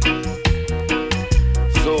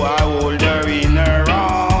 So I hold her in her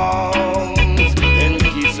arms and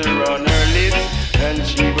kiss her on her lips, and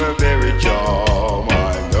she were very charm. I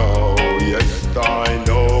know, yes I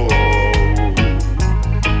know.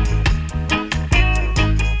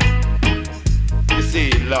 You see,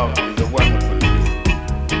 love is a wonderful thing.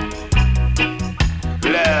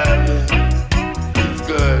 Love is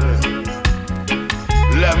good.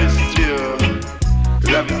 Love is pure.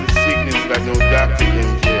 Love is a sickness that no doctor can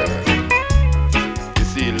cure. You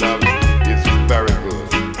see, love is very good.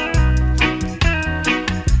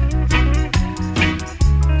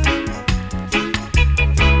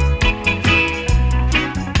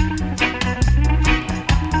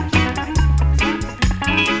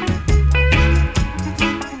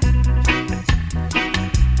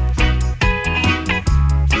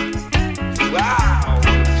 Wow,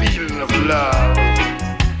 the feeling of love.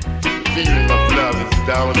 The feeling of love is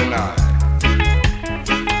down and out.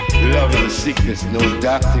 Love is a sickness no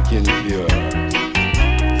doctor can cure.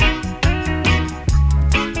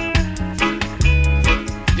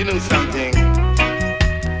 You know something?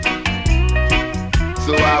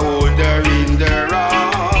 So I hold her in the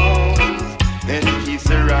arms and kiss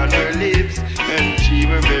her on her lips, and she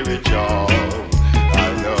were very charmed. I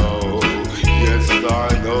know, yes I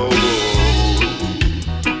know.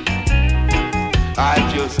 I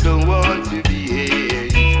just don't want to be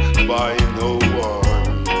hated by no one.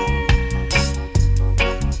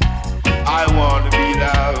 I want to be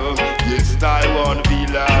loved, yes I want to be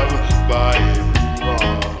loved by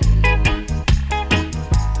everyone.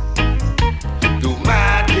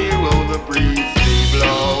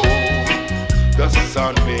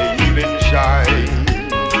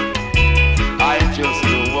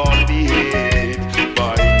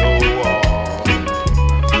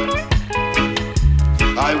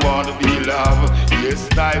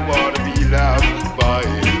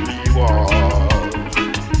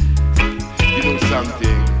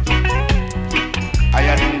 I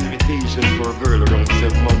had an invitation for a girl around 7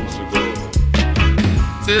 months ago.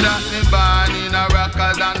 Say that me born in a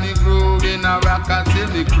rockers and me groove in a rockers. Say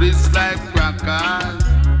me crisp like crackers.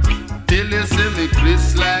 Till you say me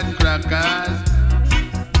crisp like crackers.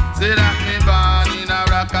 Say that me born in a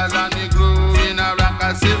rockers and me groove in a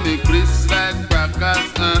rockers. Say me crisp like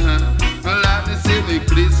crackers. Let me say me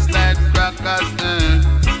crisp like crackers.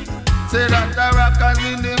 Say that the rockers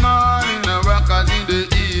in the morning, the rockers in the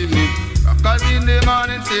evening. Rockers in the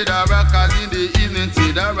morning, say the rockers in the evening.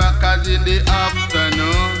 Say the rockers in the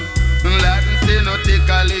afternoon. Let me say no take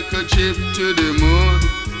a little trip to the moon.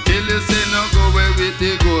 Till you say no go away with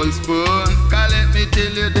the gold spoon. Cause let me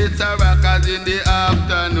tell you this a rockers in the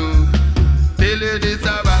afternoon. Tell you this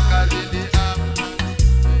a rockers in the afternoon.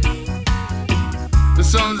 It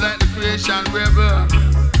sounds like the creation rebel.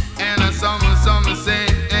 And a summer say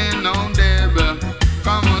ain't no devil.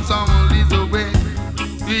 Come on, someone leads the way.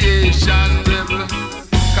 Creation rebel.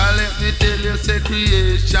 Cause let me tell you say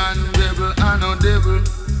creation rebel. I know devil.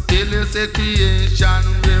 Tell you say creation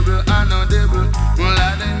rebel. I know devil. Well,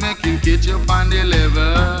 they make him catch you on the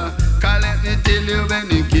level. Cause let me tell you when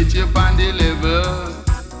he catch you on the level.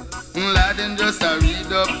 Well, them just a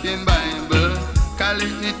read up in Bible. Cause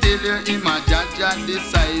let me tell you him a Jaja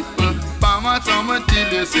disciple. But what someone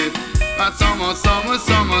tell you say. But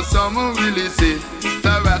someone really say.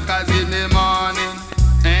 The rockers in the morning.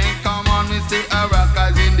 And come on me say a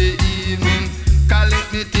rockers in the evening. Cause let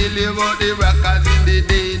me tell you about the rockers in the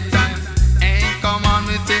daytime. And come on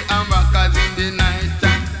me say I'm rockers in the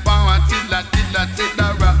nighttime. Power tilla take the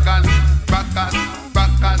rockers. Rockers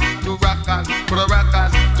to rockers. For the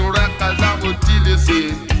rockers to rockers I will tell you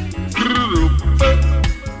say.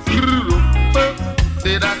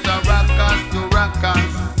 Say that the rockers to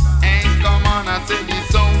rockers. And come on I say the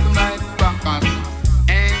sound like rockers.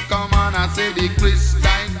 And come on I say the Chris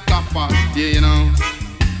like copper. Yeah, you know.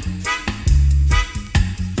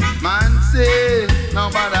 Man say,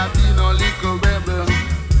 nobody be no little rebel.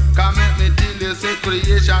 Come let me tell you, say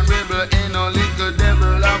creation rebel ain't no little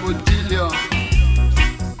devil. I would tell you.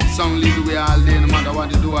 Some little way all day, no matter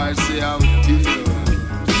what you do, I say I would tell you.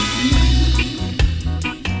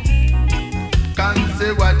 Can't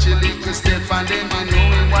say what you little step and then you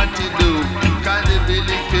know what you do. Can't be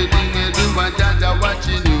little thing you do and that's what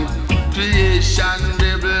you do. Creation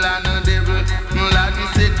rebel and a devil. Lord, me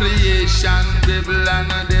say creation rebel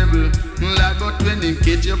and a devil. Lord, but when him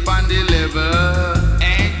catch you on the level,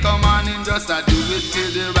 ain't come on him just a do it to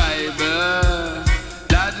the Bible.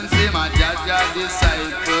 Lord, him say my Jaja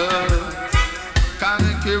disciple. Come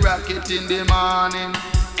make we rock it in the morning.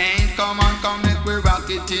 Ain't come make we rock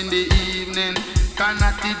it in the evening.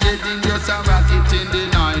 Cannot the dead just a rock it in the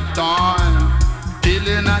night time. Till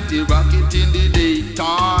you not the rock it in the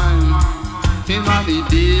daytime. Him have the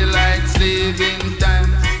daylight slaving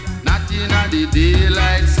time. Not in the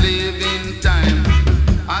daylight slaving time.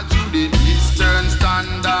 I do the Eastern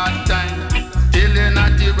Standard Time. Till you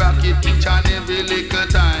not the rock it each and every little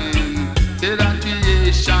time. Say that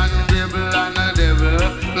creation rebel and a devil.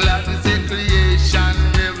 Let me say creation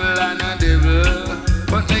rebel and a devil.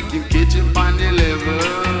 But make him catch you on the level.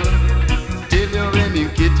 Tell you when him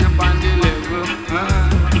catch you on the level.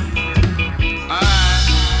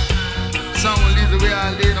 Someone leads the way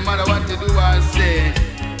all day, no matter what you do I say.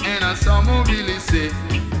 And someone really say,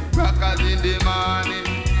 rockers in the morning.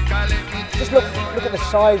 Just look at the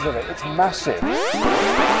size of it, it's massive.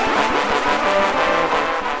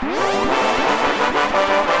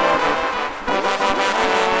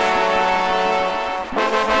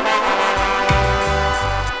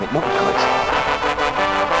 It looked good.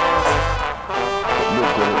 It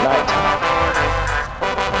looked good at night time.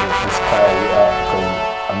 This car lit up because,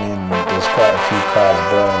 I mean, there's quite a few cars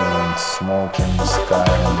burning and smoke in the sky.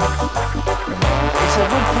 And, you know. It's a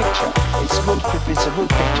good picture. It's a good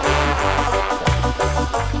picture.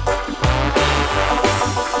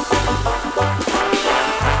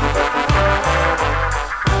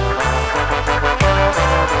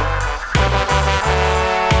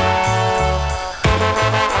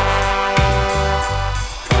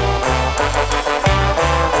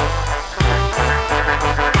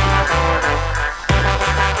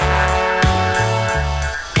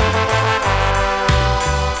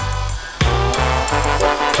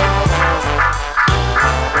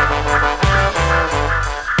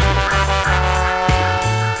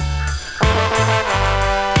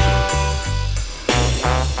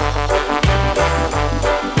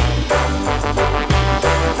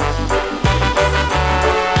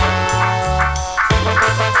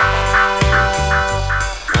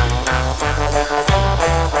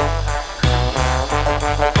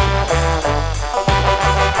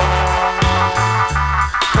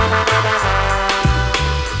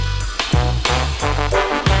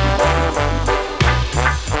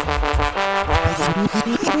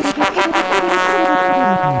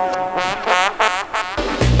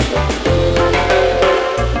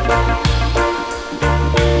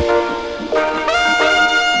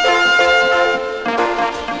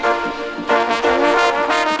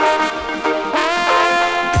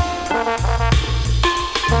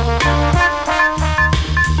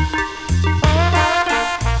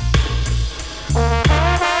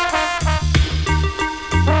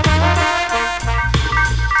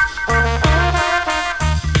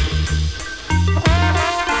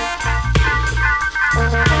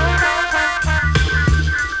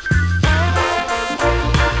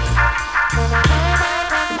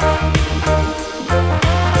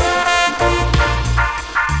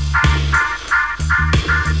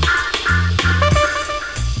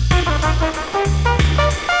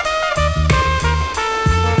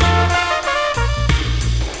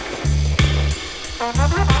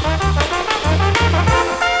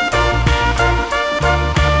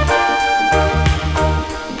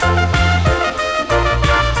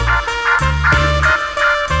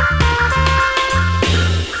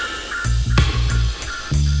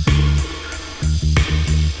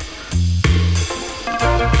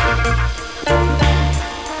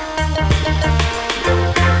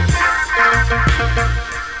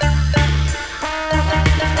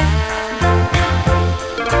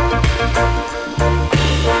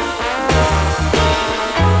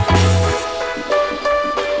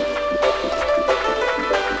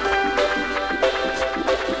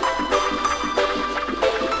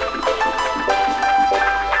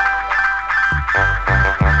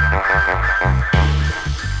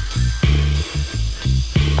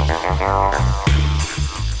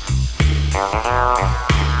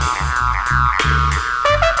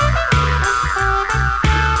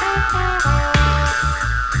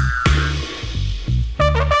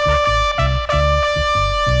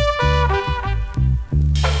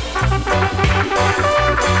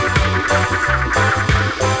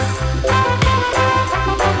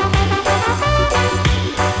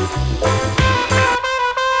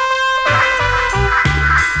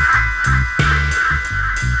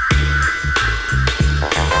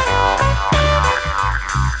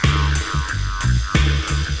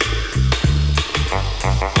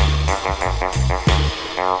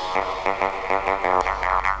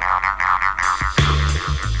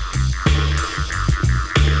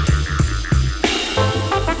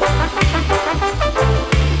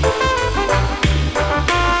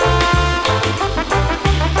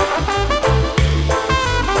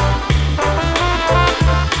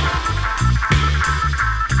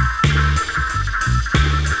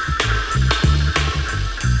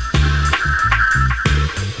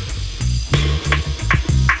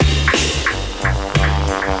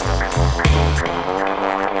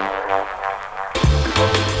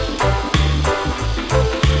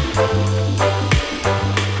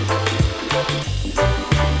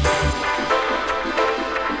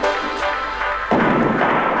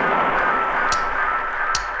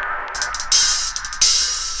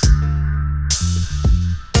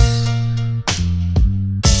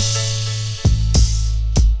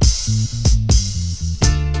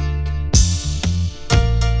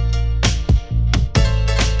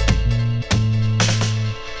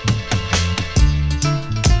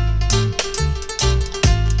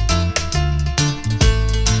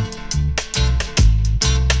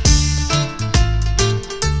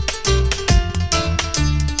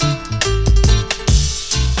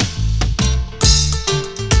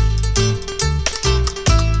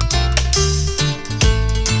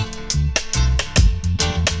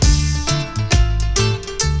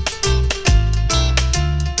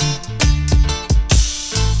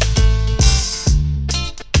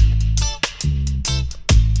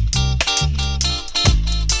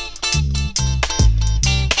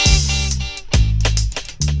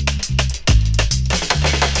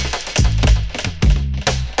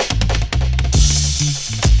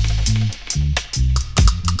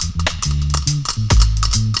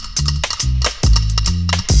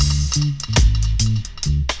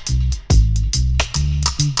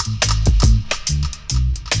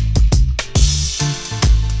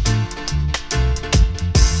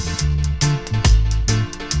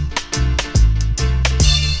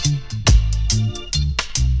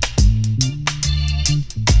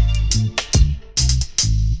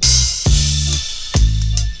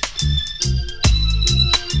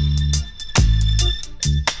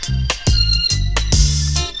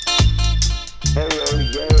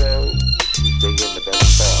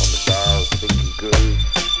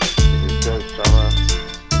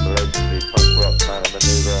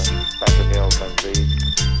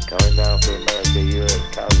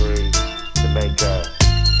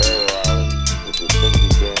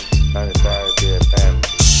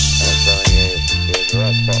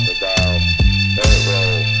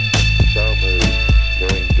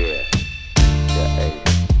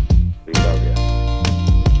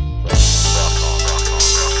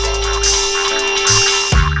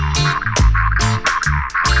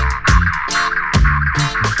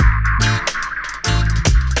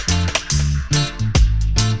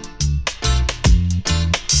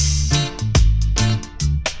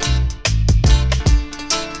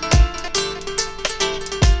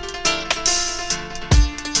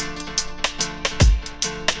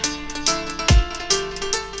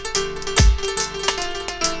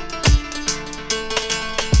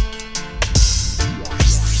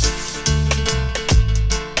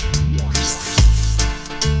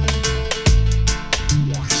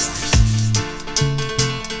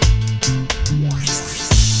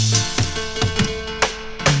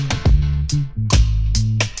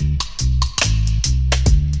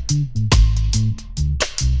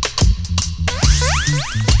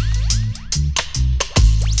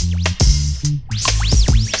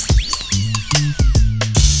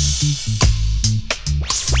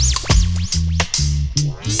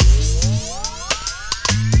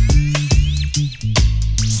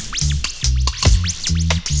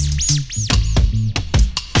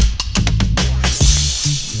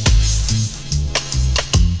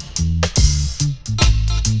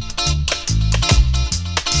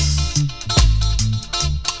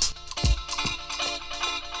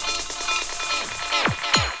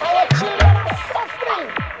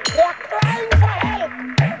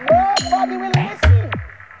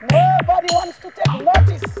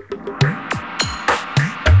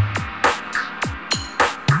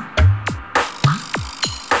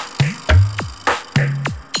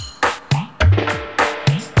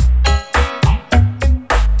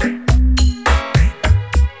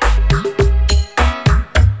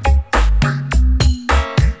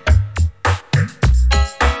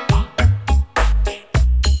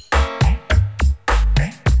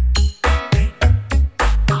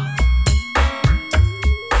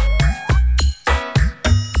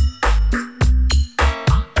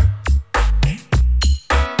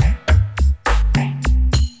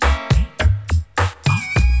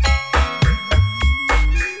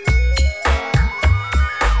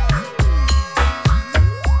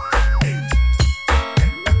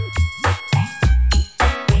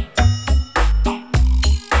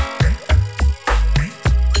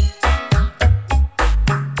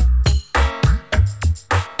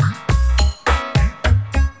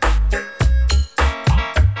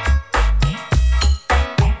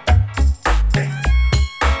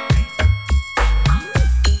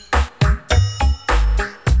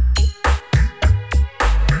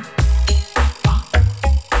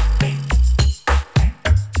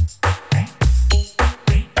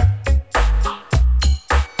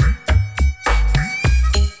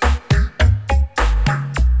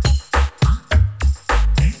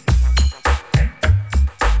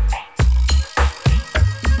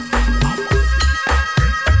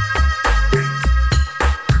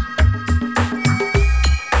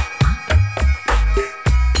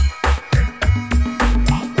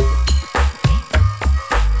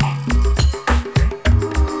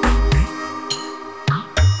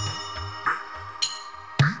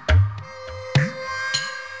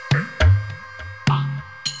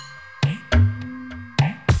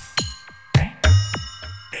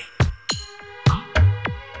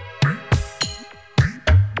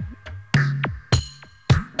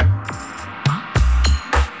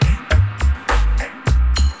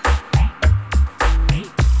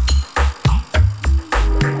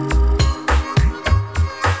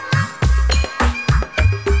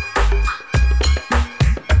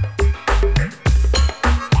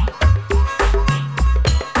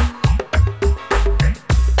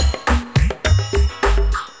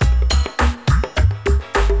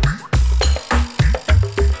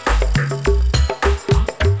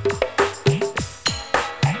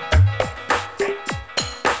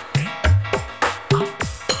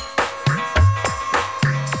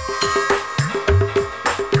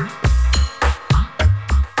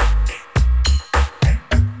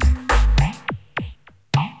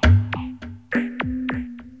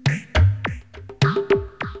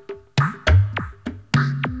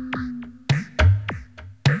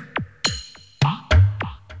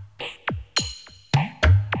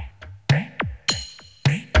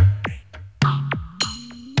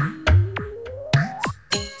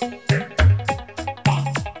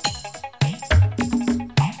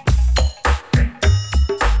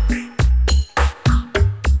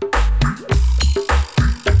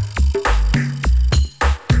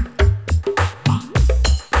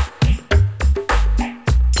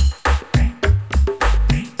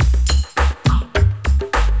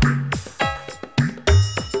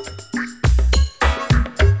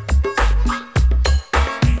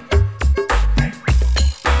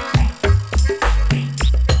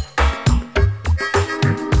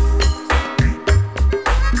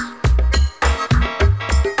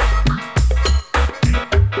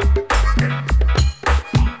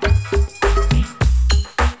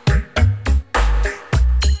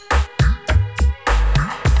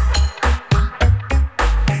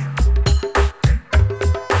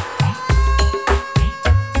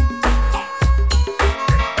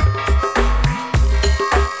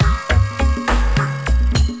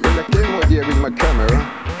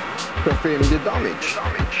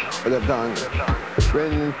 what they've done.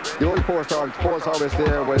 When the old post office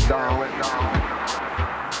there was down,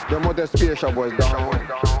 the motor station was down,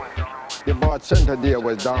 the bar center there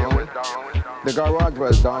was down, the garage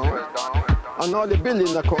was down, and all the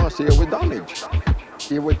buildings across here were damaged.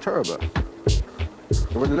 It was terrible.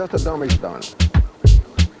 There was a lot of damage done.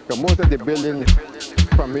 So most of the buildings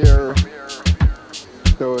from here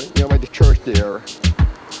to where the church there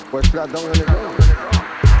was flat down on the ground.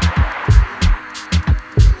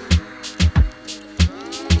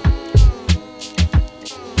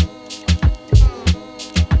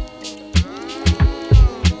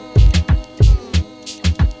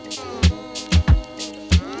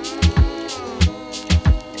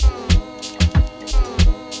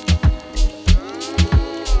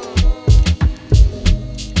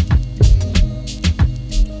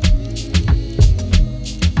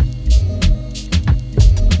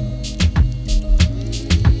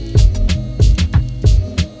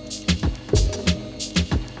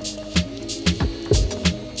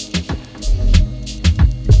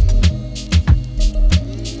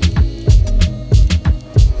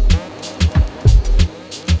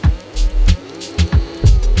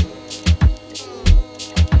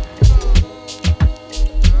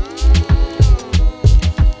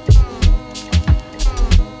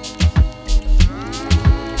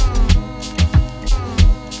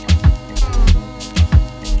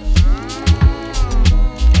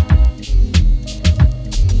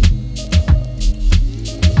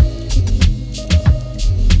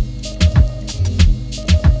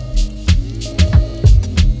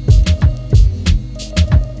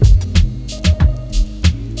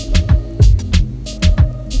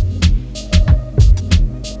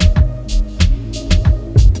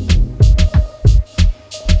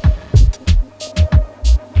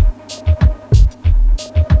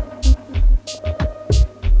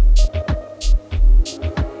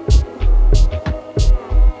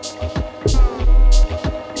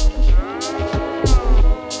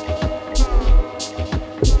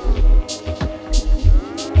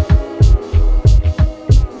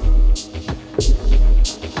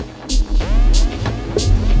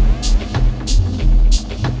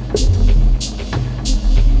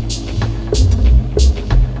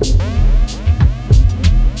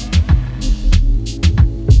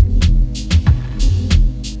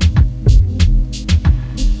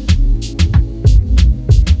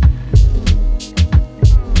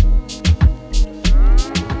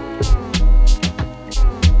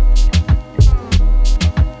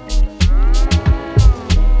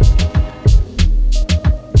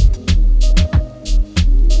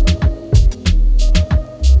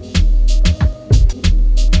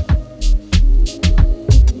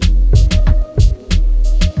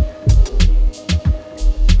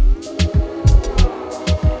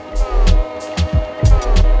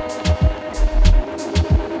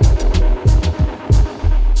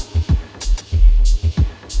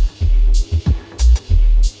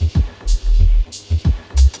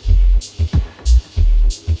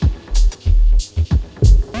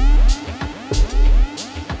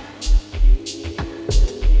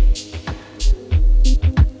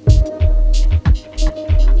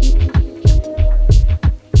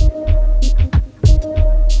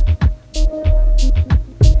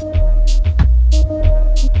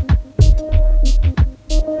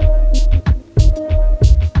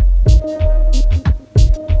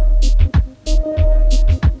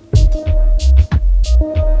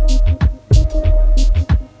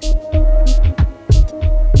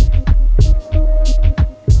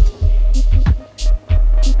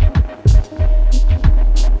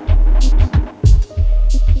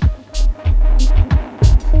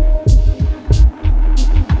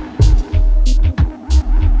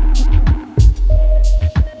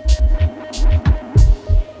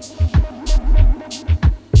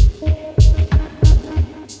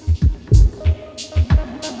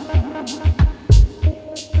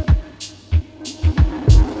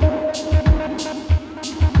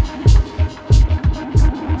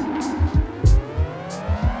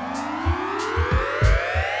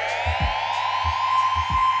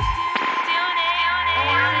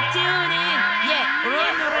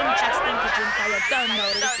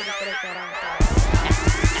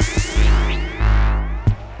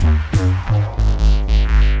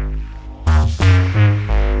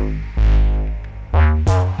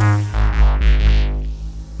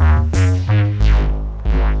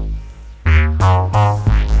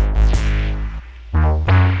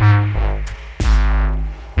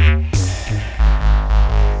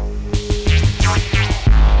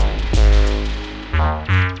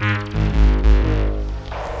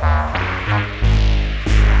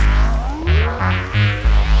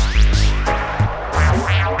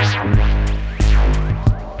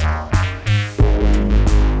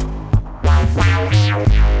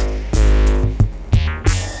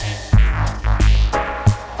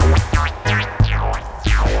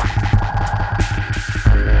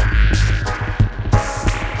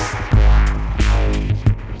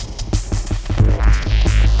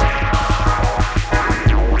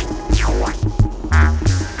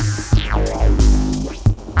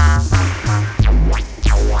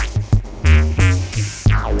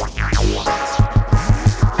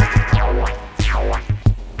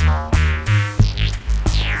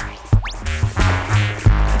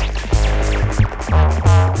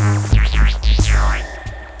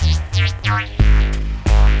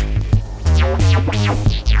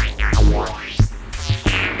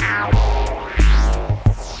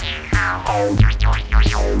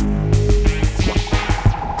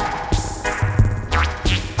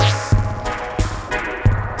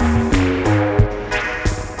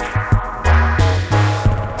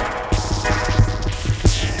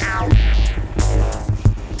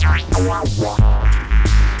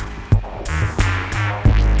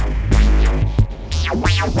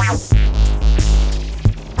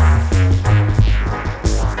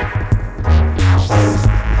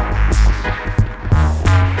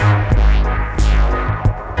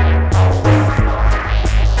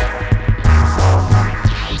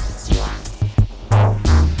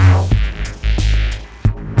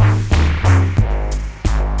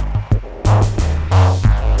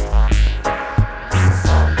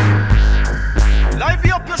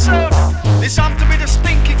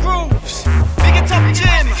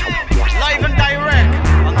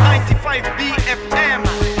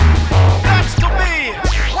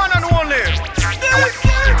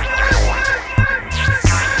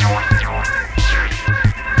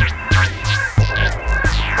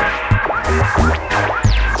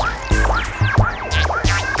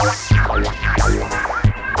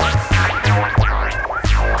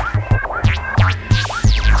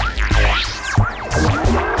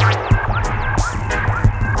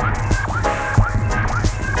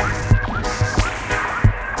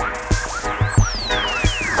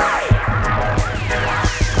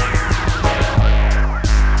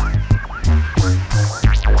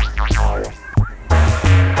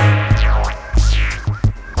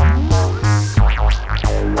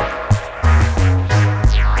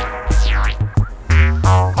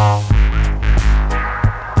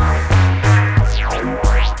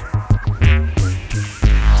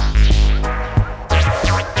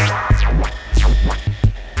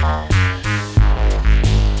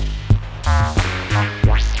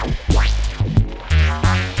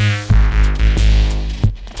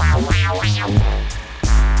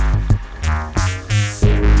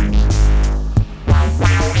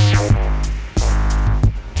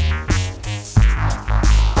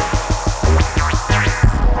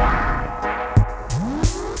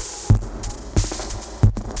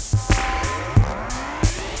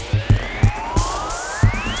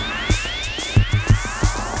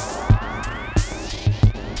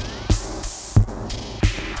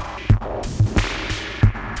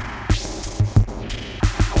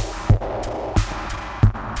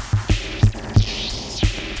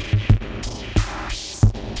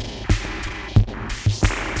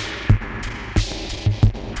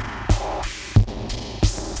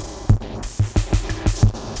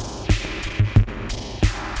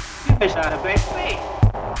 Fish out of best bit.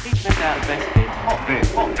 Fish out of best bit. Hot bit.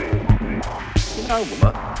 Hot bit. You know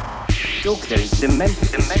what? You're getting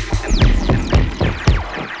demented.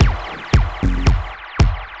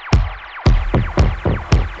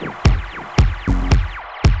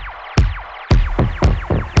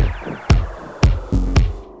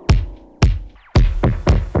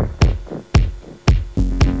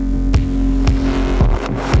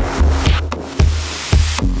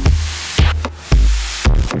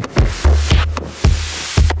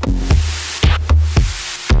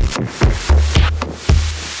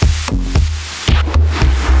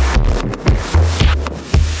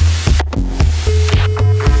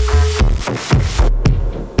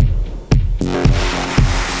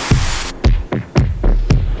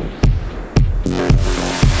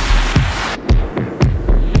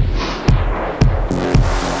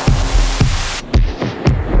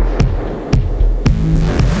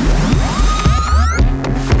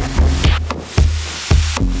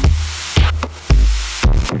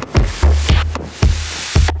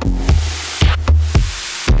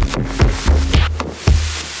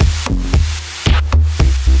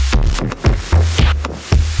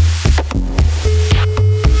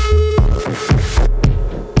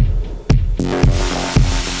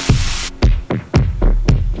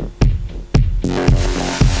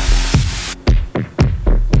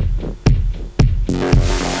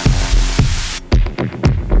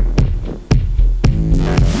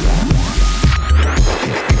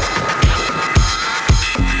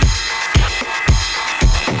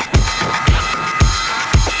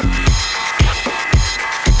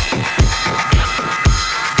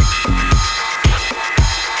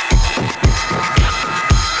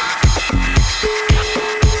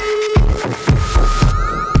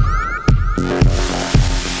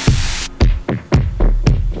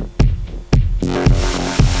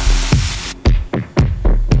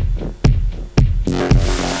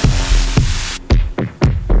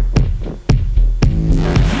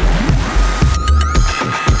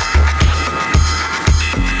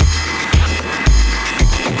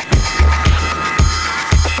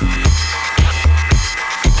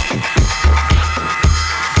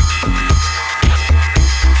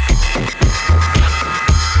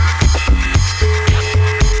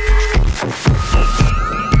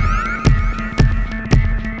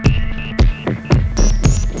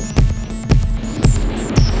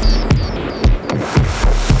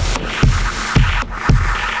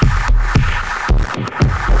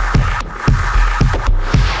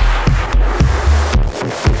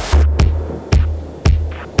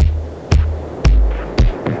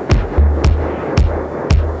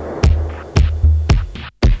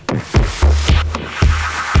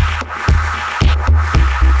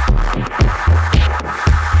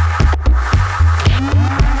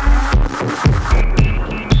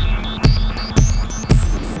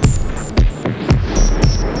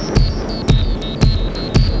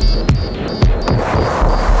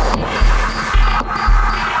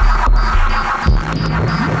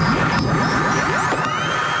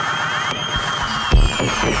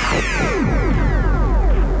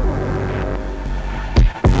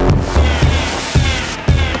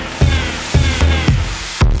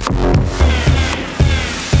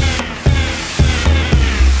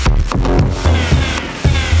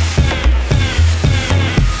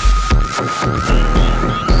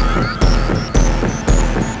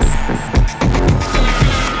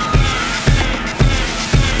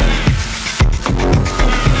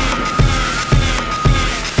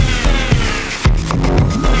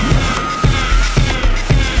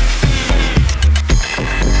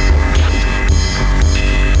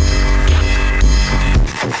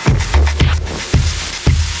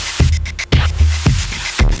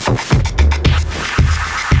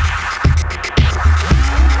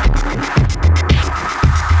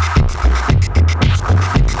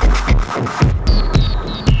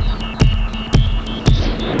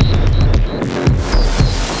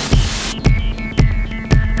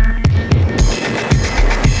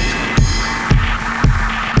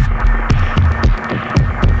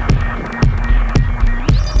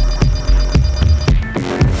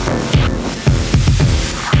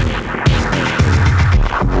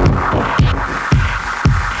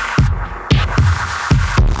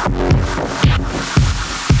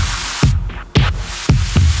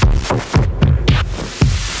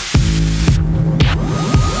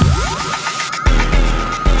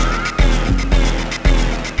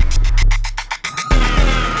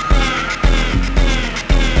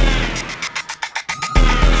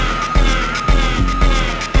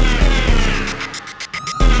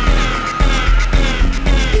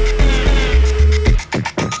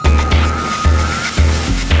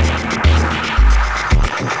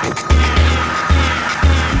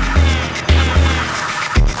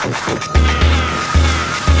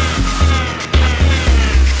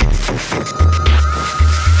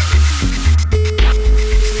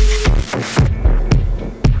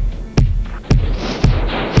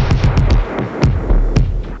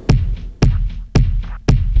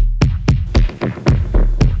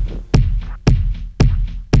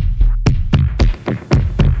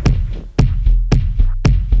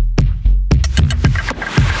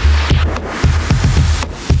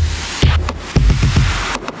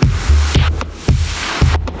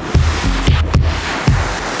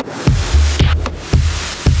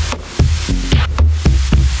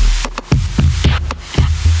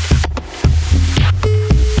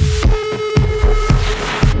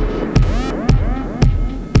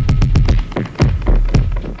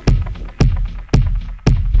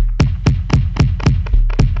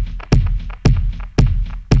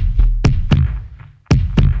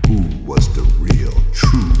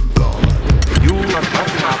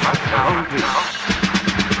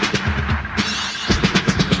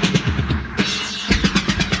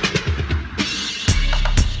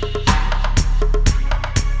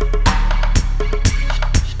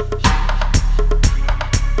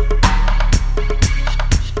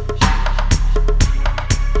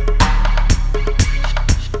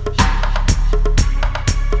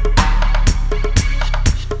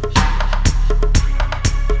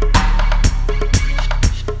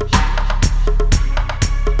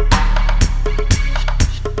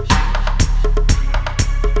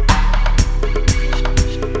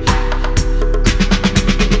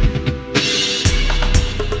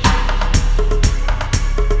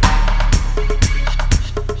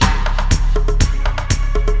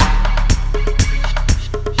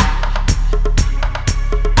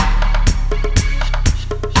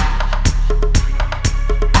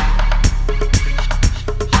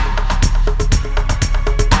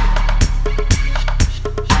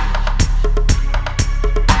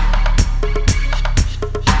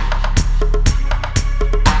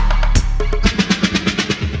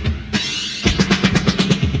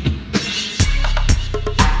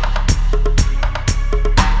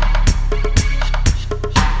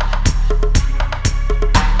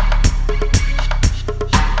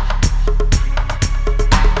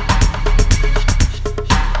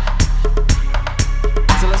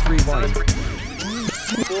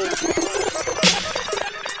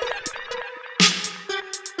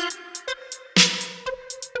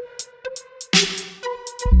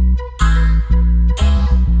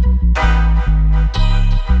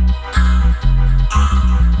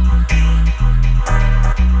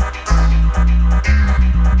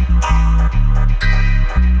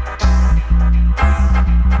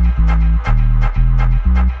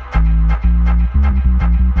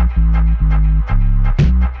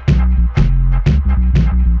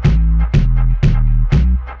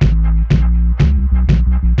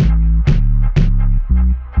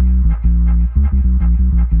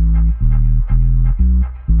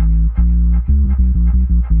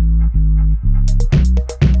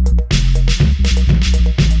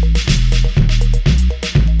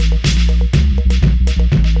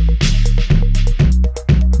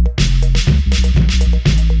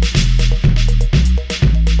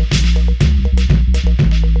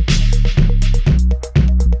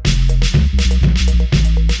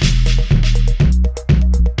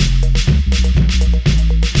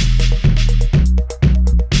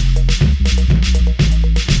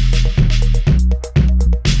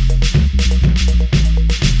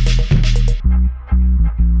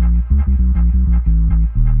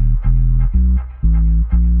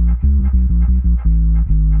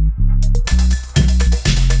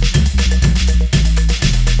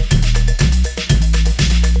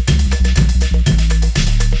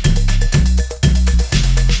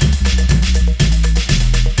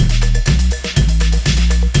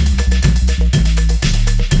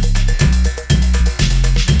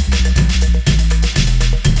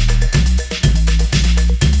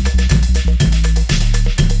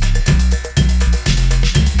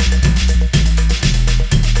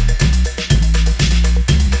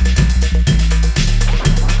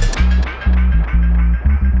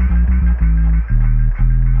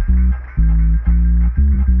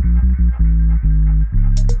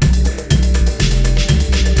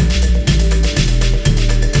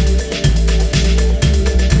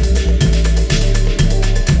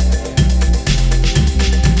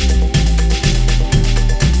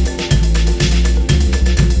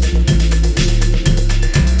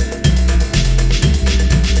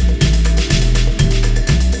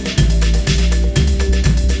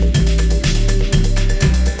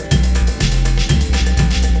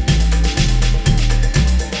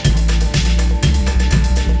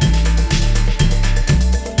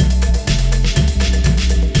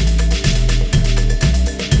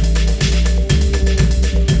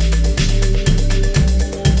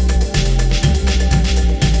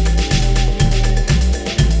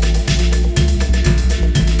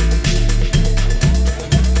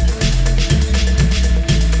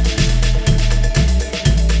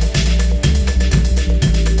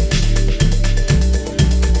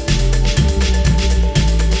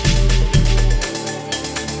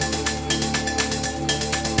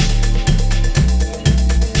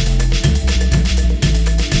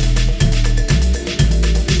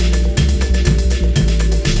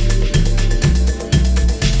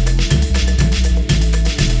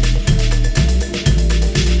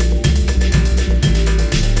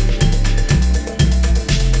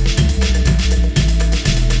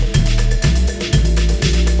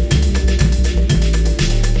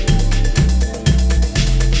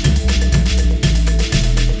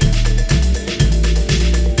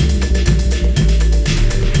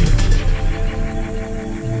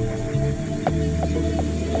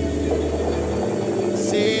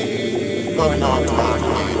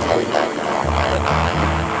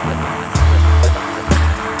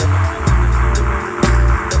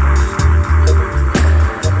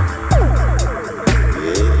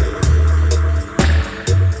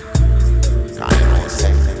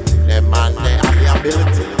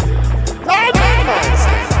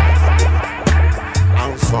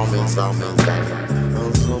 Them sound young.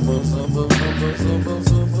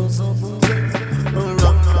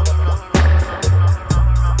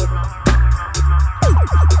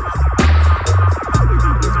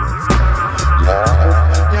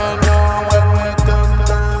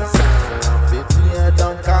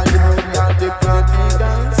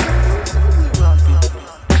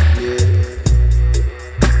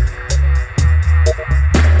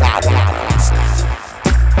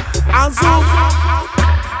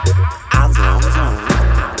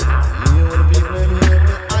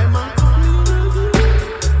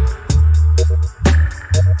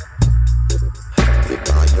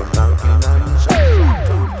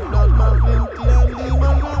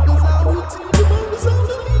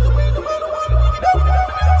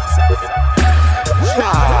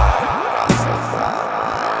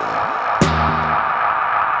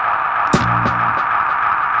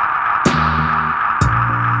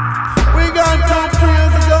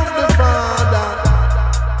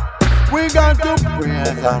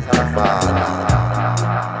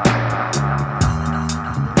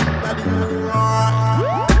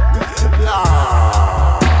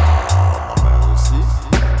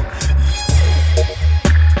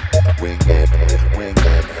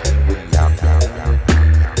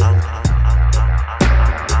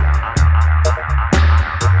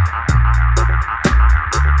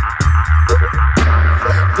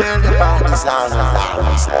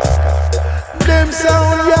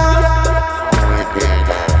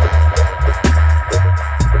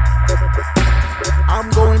 I'm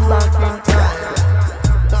going back in time.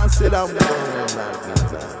 I said I'm going back in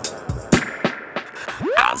time.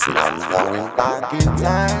 I said I'm going back in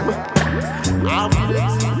time. I'll be the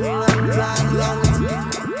people long time.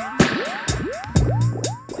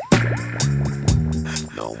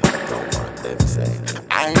 No matter what them say,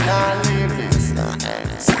 I not leave this. I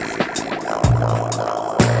ain't sleeping. No.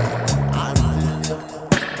 I'm still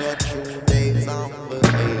the true days of the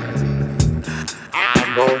 80s. I'm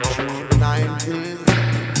going through the 90s.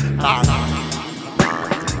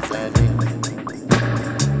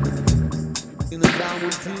 In the town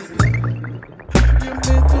with you, you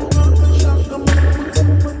made to run the shot, the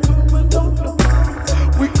moment we don't know.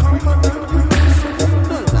 We come and you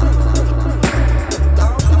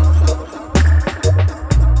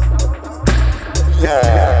yeah,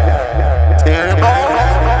 terrible.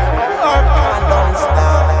 Don't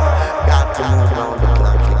stop. Got to move on the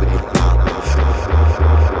clock, keep it up.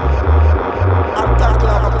 Attack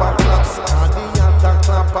clap, Sandy, attack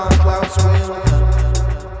clap, swing.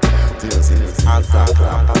 This is attack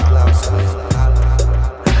clap, swing.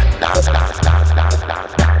 Dance.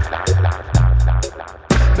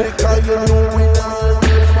 Because you know we not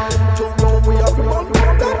live from to run, we have to run.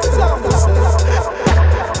 That is how we say.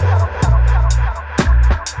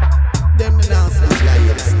 Them dancers like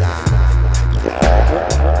you style.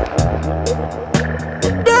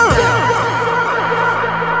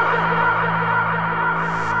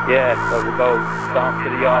 Yeah, so we go down to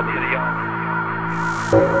the yard.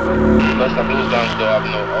 Most of blues dance don't have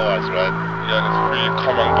no hours, right? Yeah, it's free,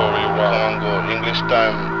 come and go where you want. Come and go. English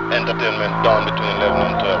time, entertainment down between 11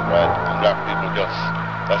 and 12, right? And black people just,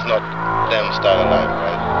 that's not them style of life,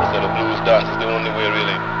 right? So the blues dance is the only way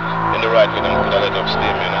really, in the right way, them could let up steam,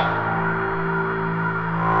 you know?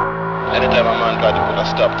 Anytime a man try to put a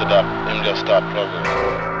stop to that, him just start trouble.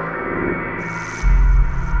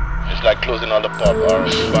 It's like closing all the pub or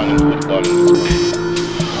banning football in the school.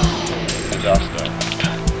 Disaster.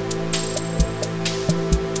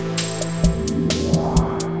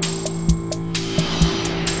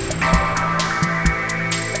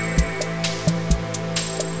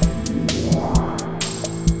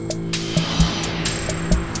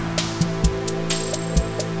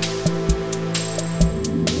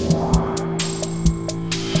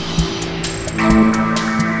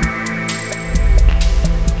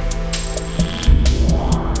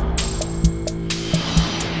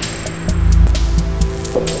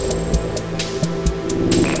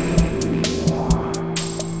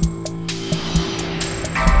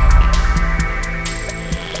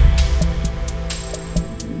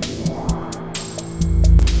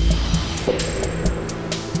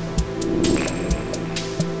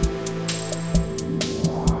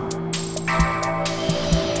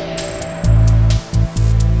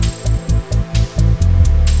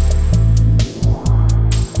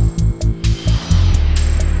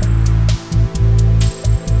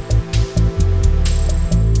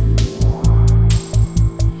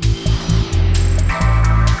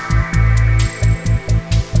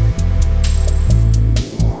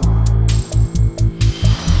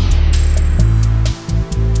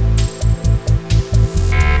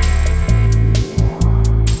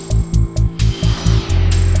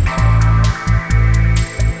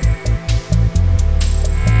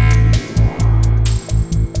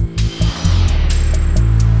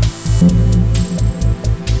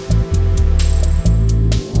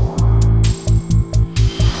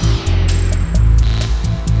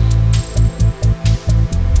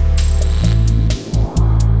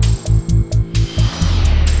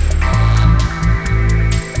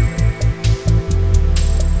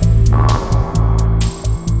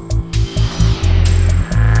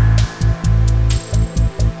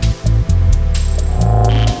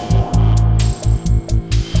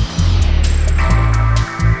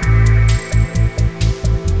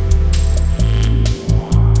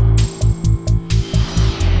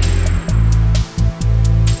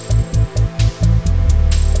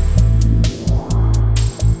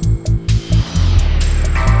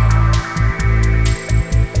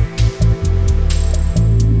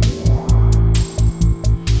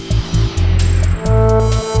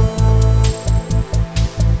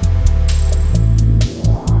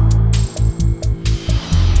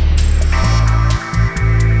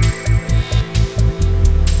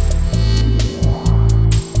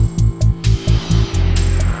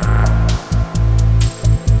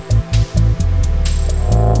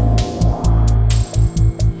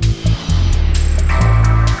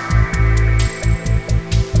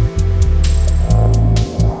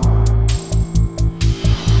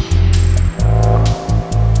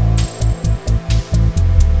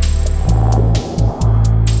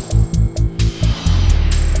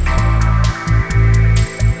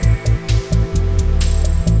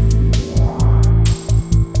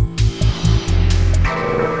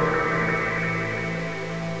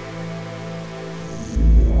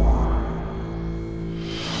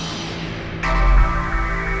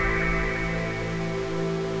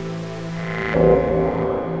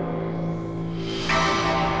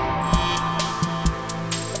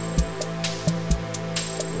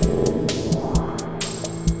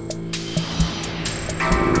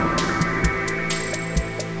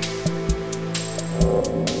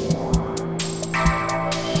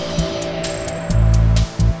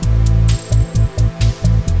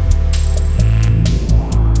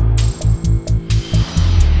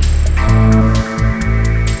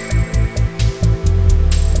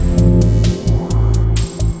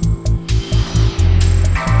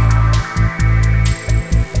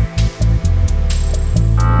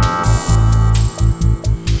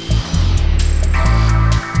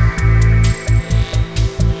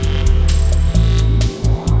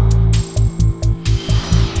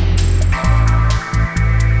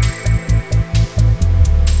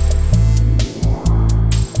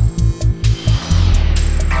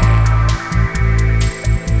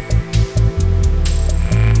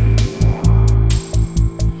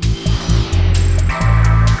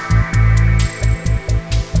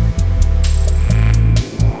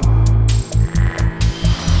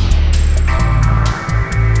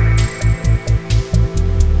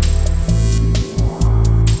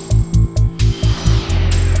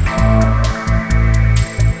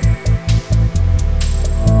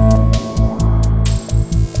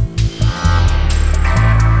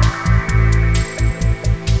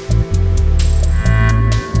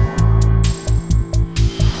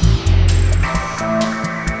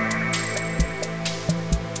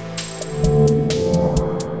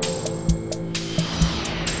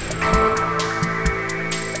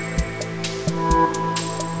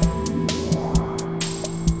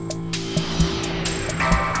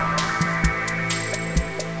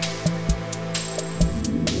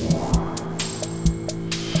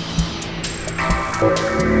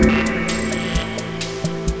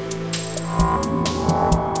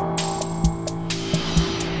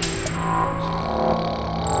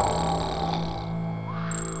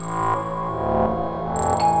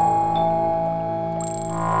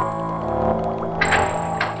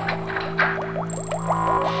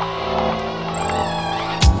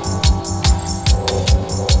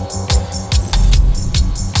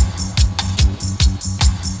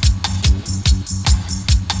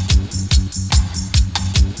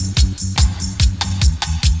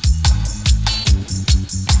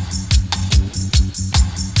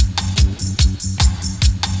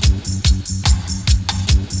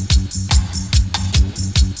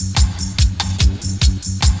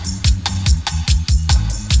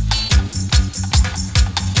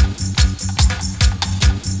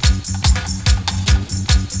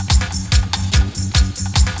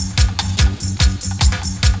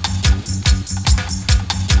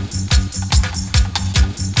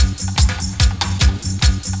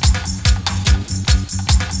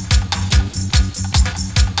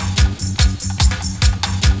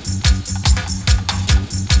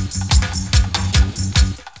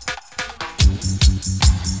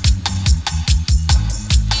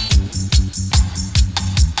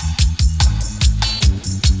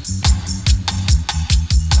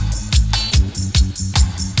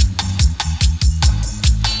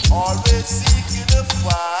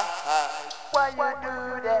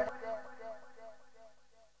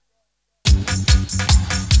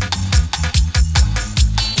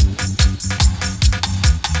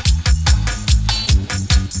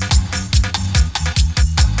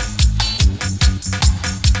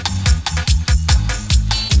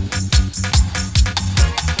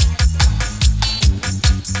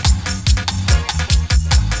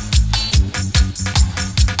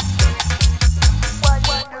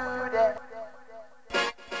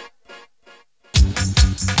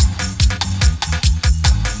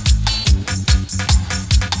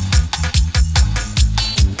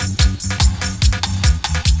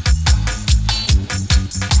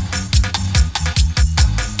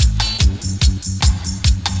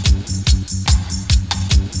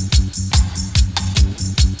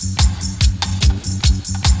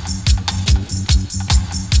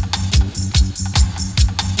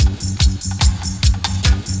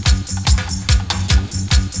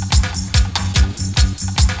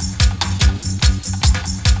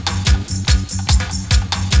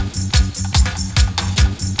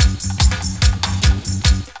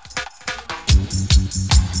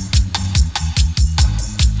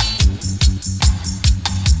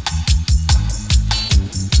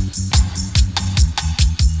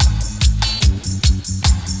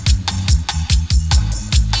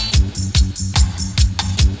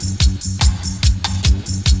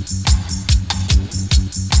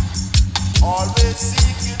 Always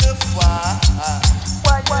seeking the fire.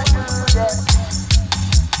 Why you do that?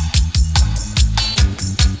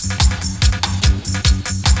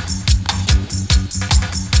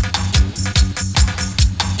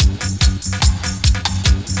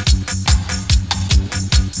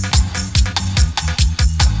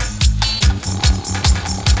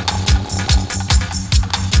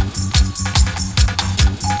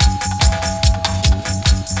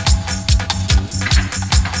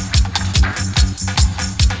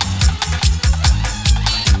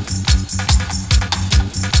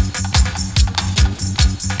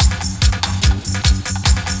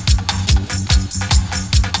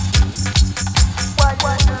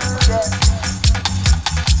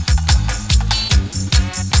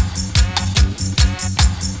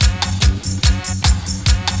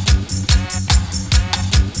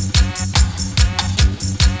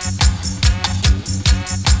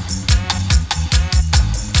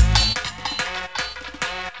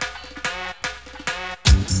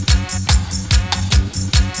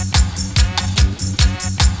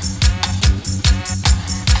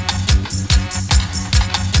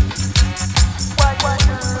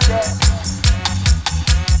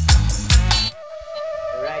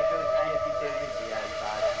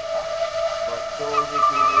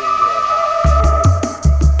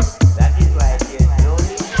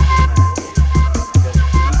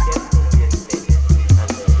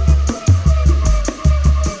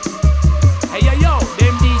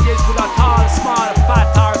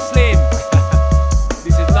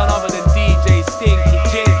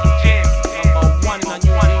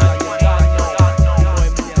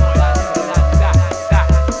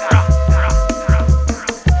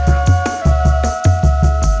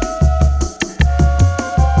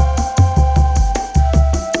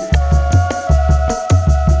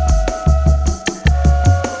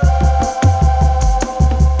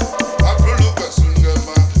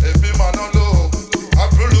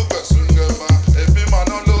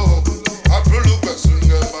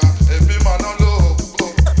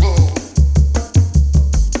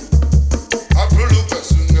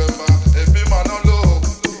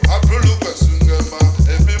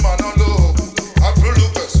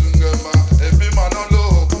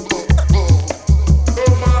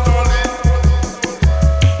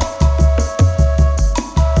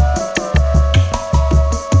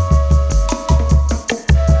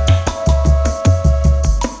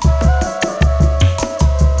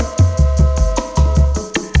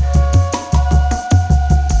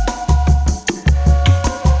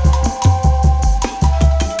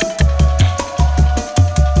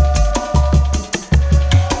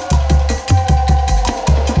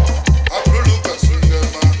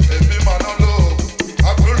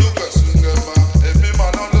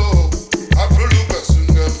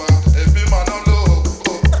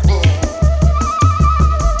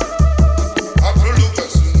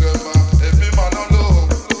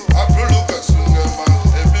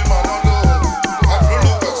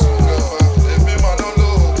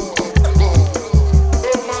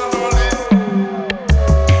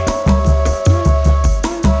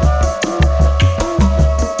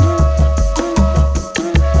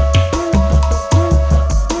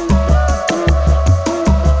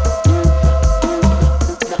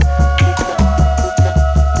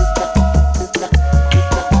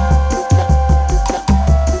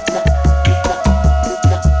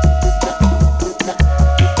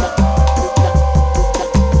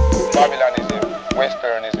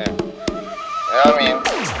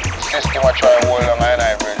 try hold on and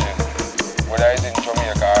I brethren, whether it's in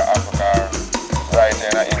Jamaica or Africa or right here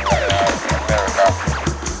in England or America.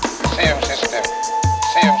 Same system,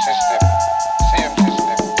 same system, same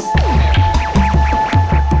system.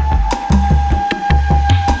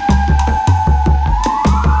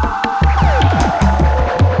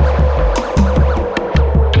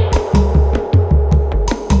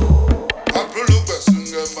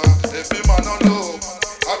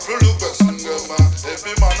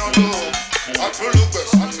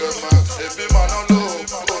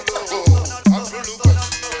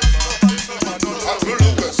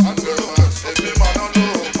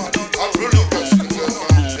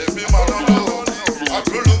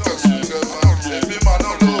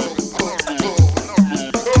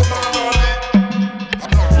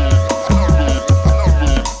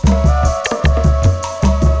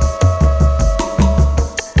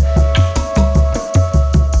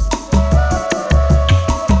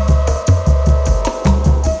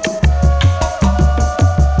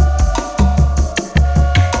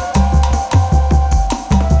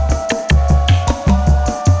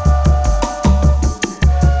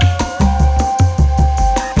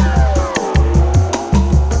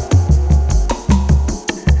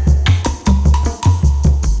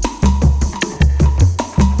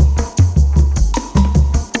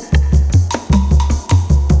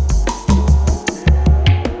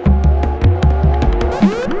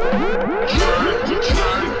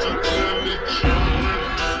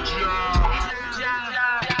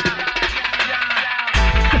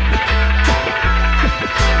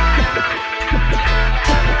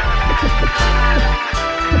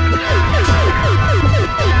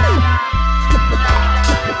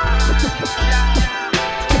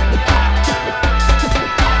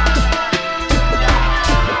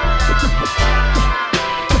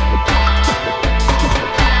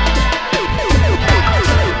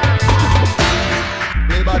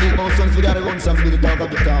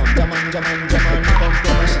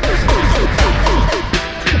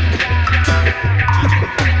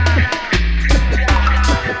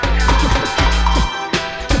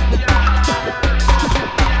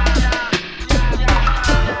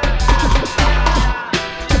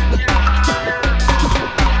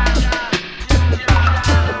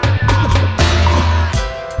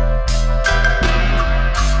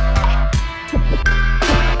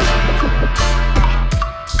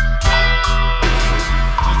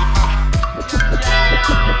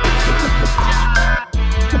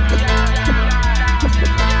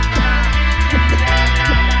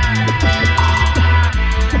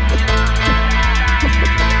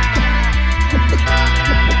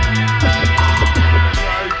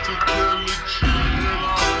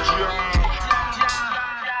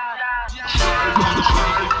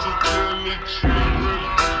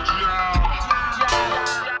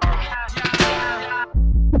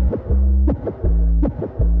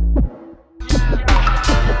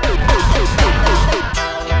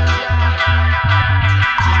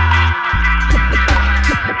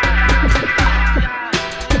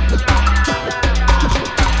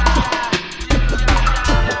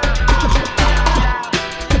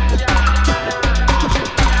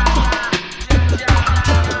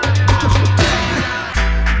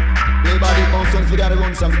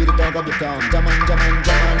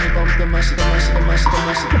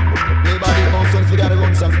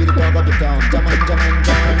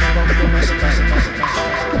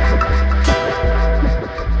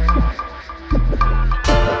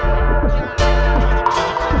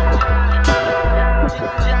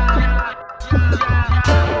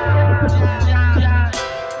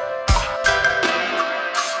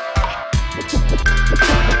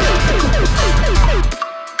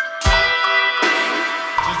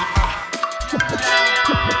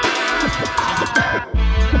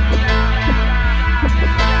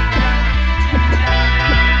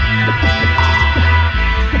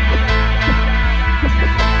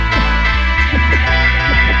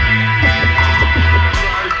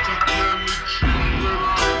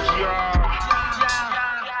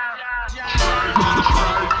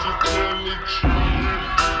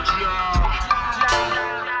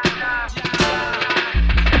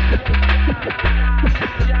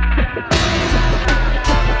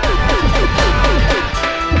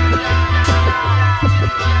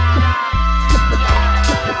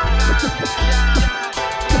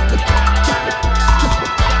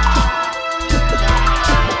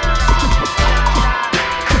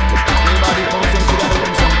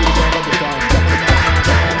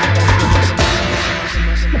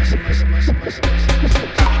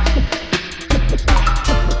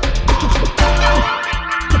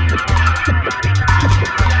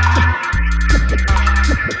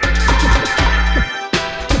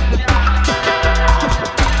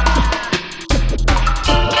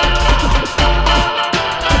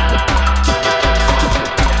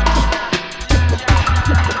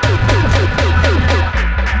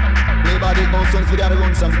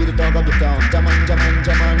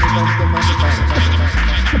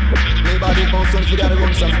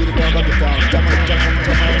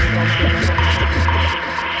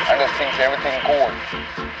 thinks everything cool.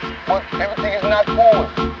 But everything is not cool.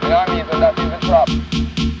 You know what I mean? So that is the trap.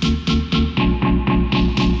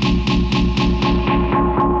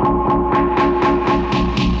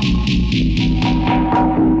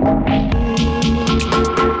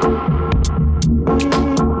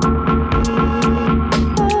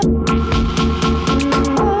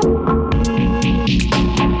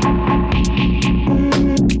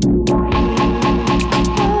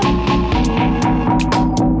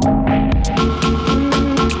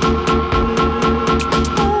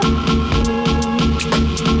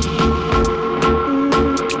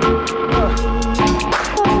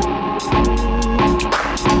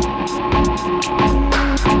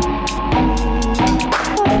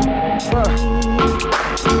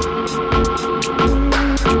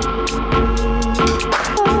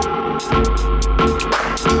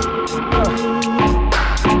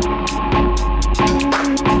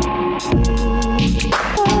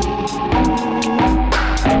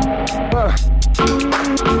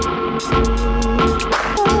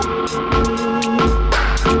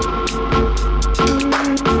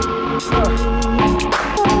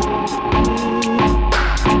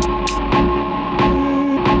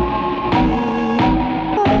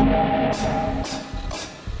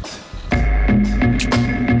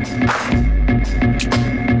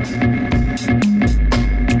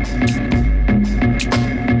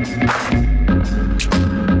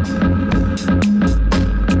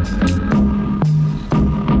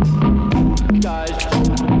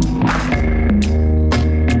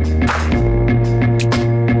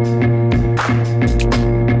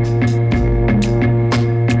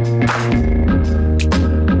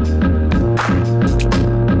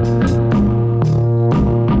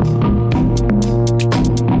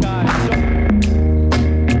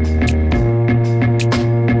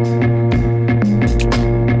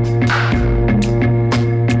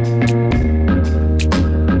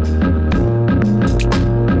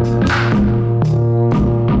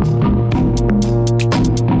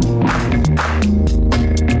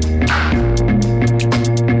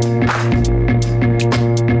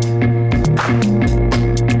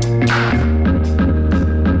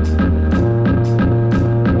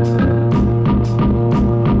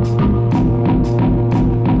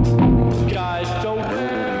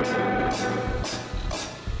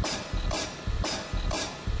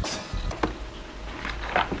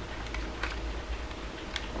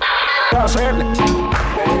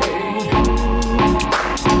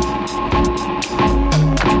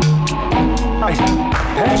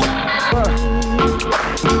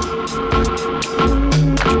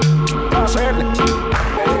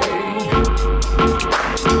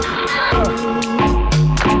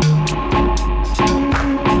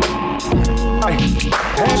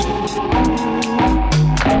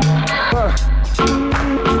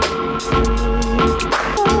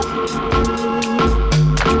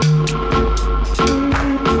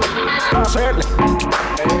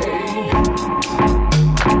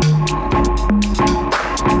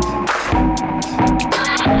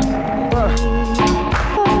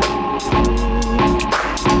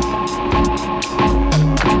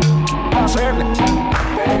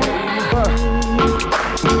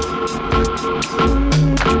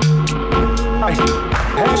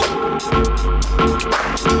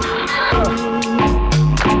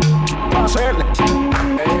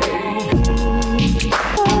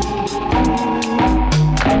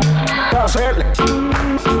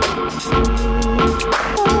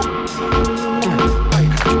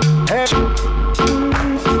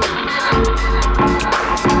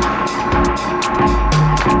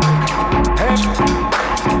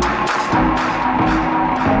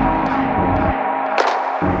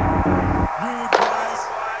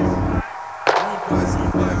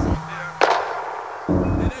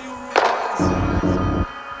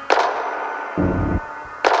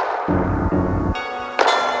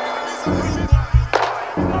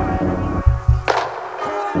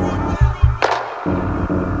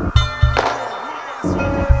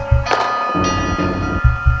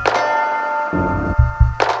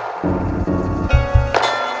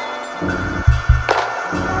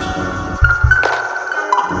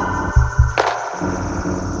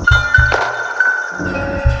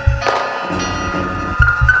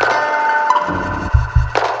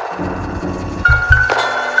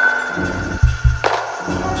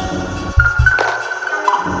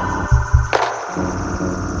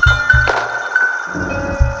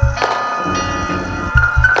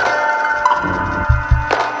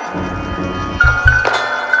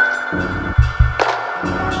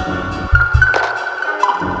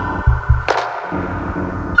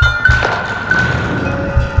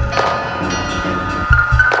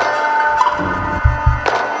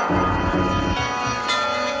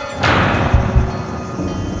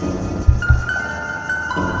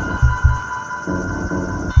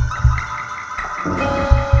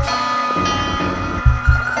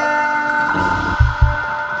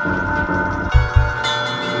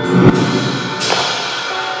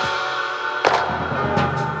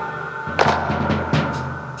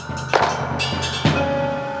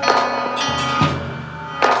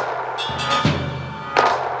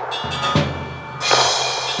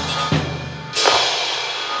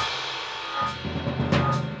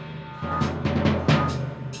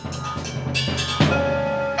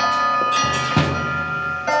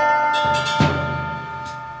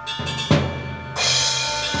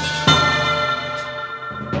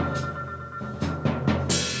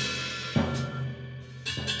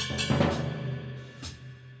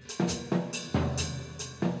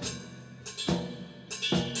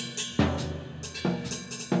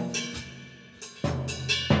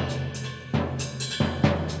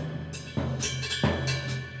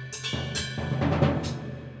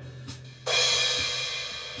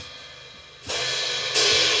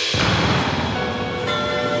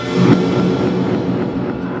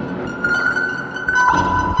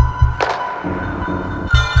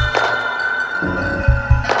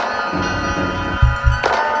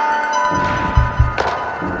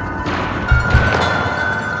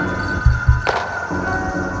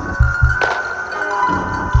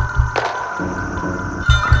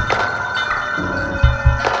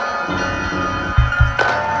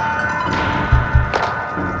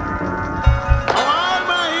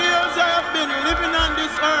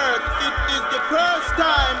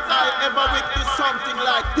 time I ever witnessed something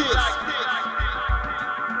like this.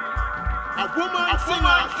 A woman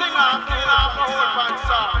singer, a whole band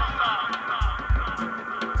song.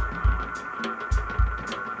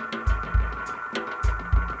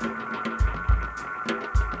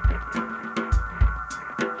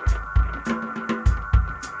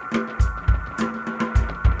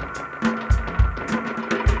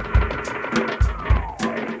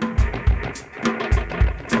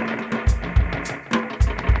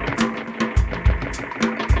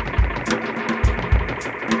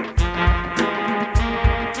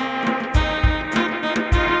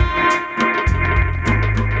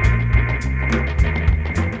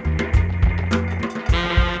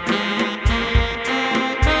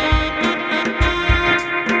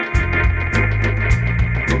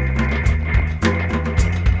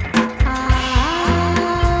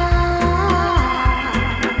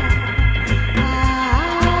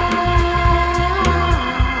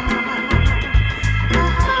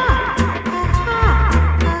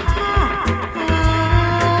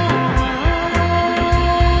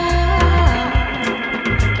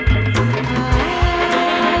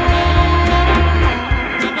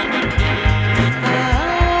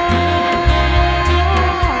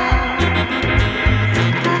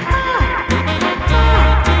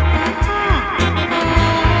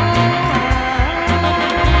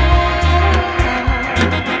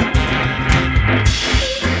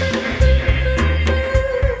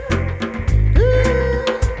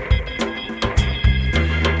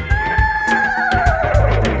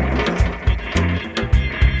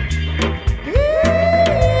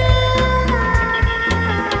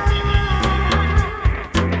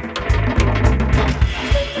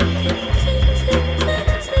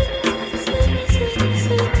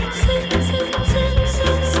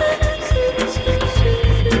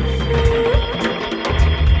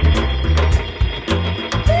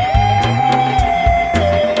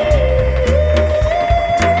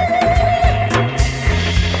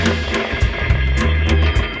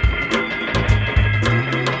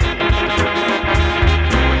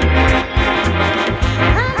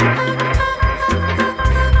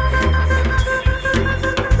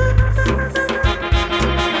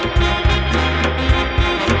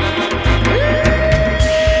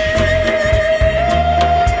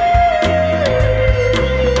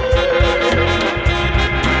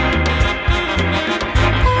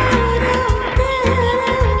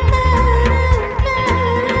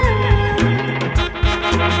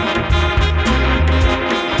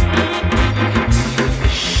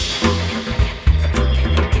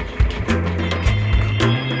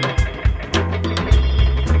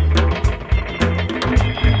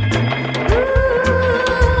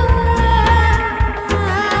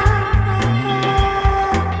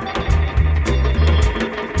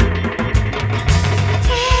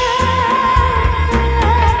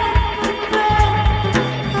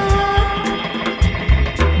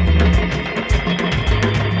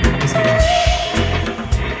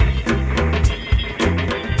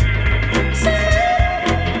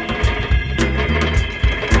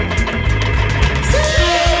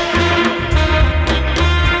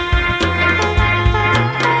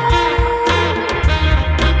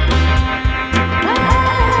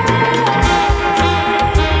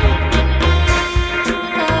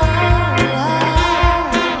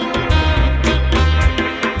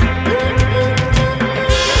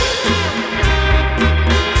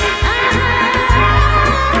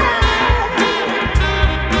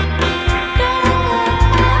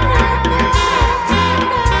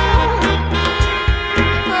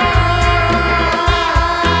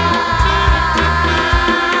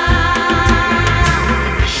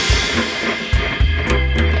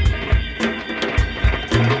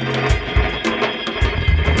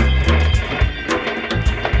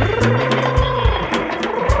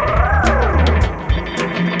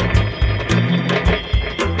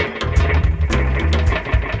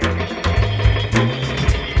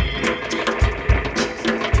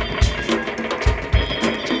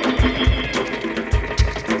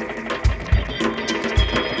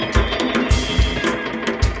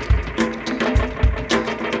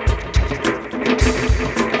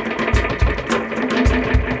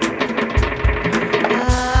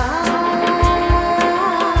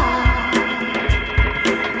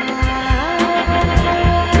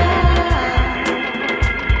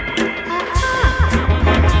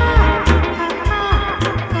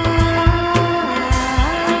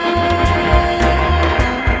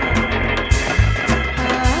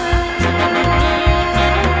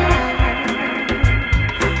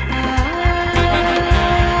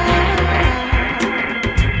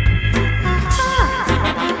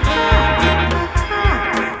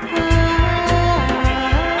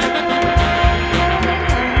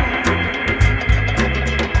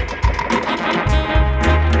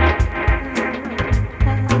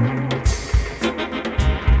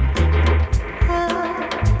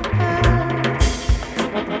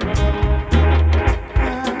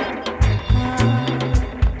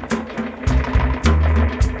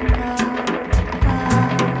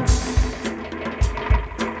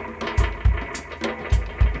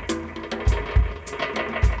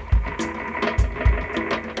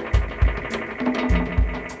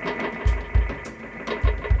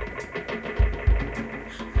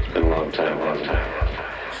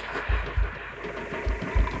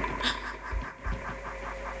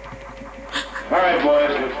 right, boys,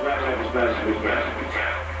 let's wrap it up as fast as we can.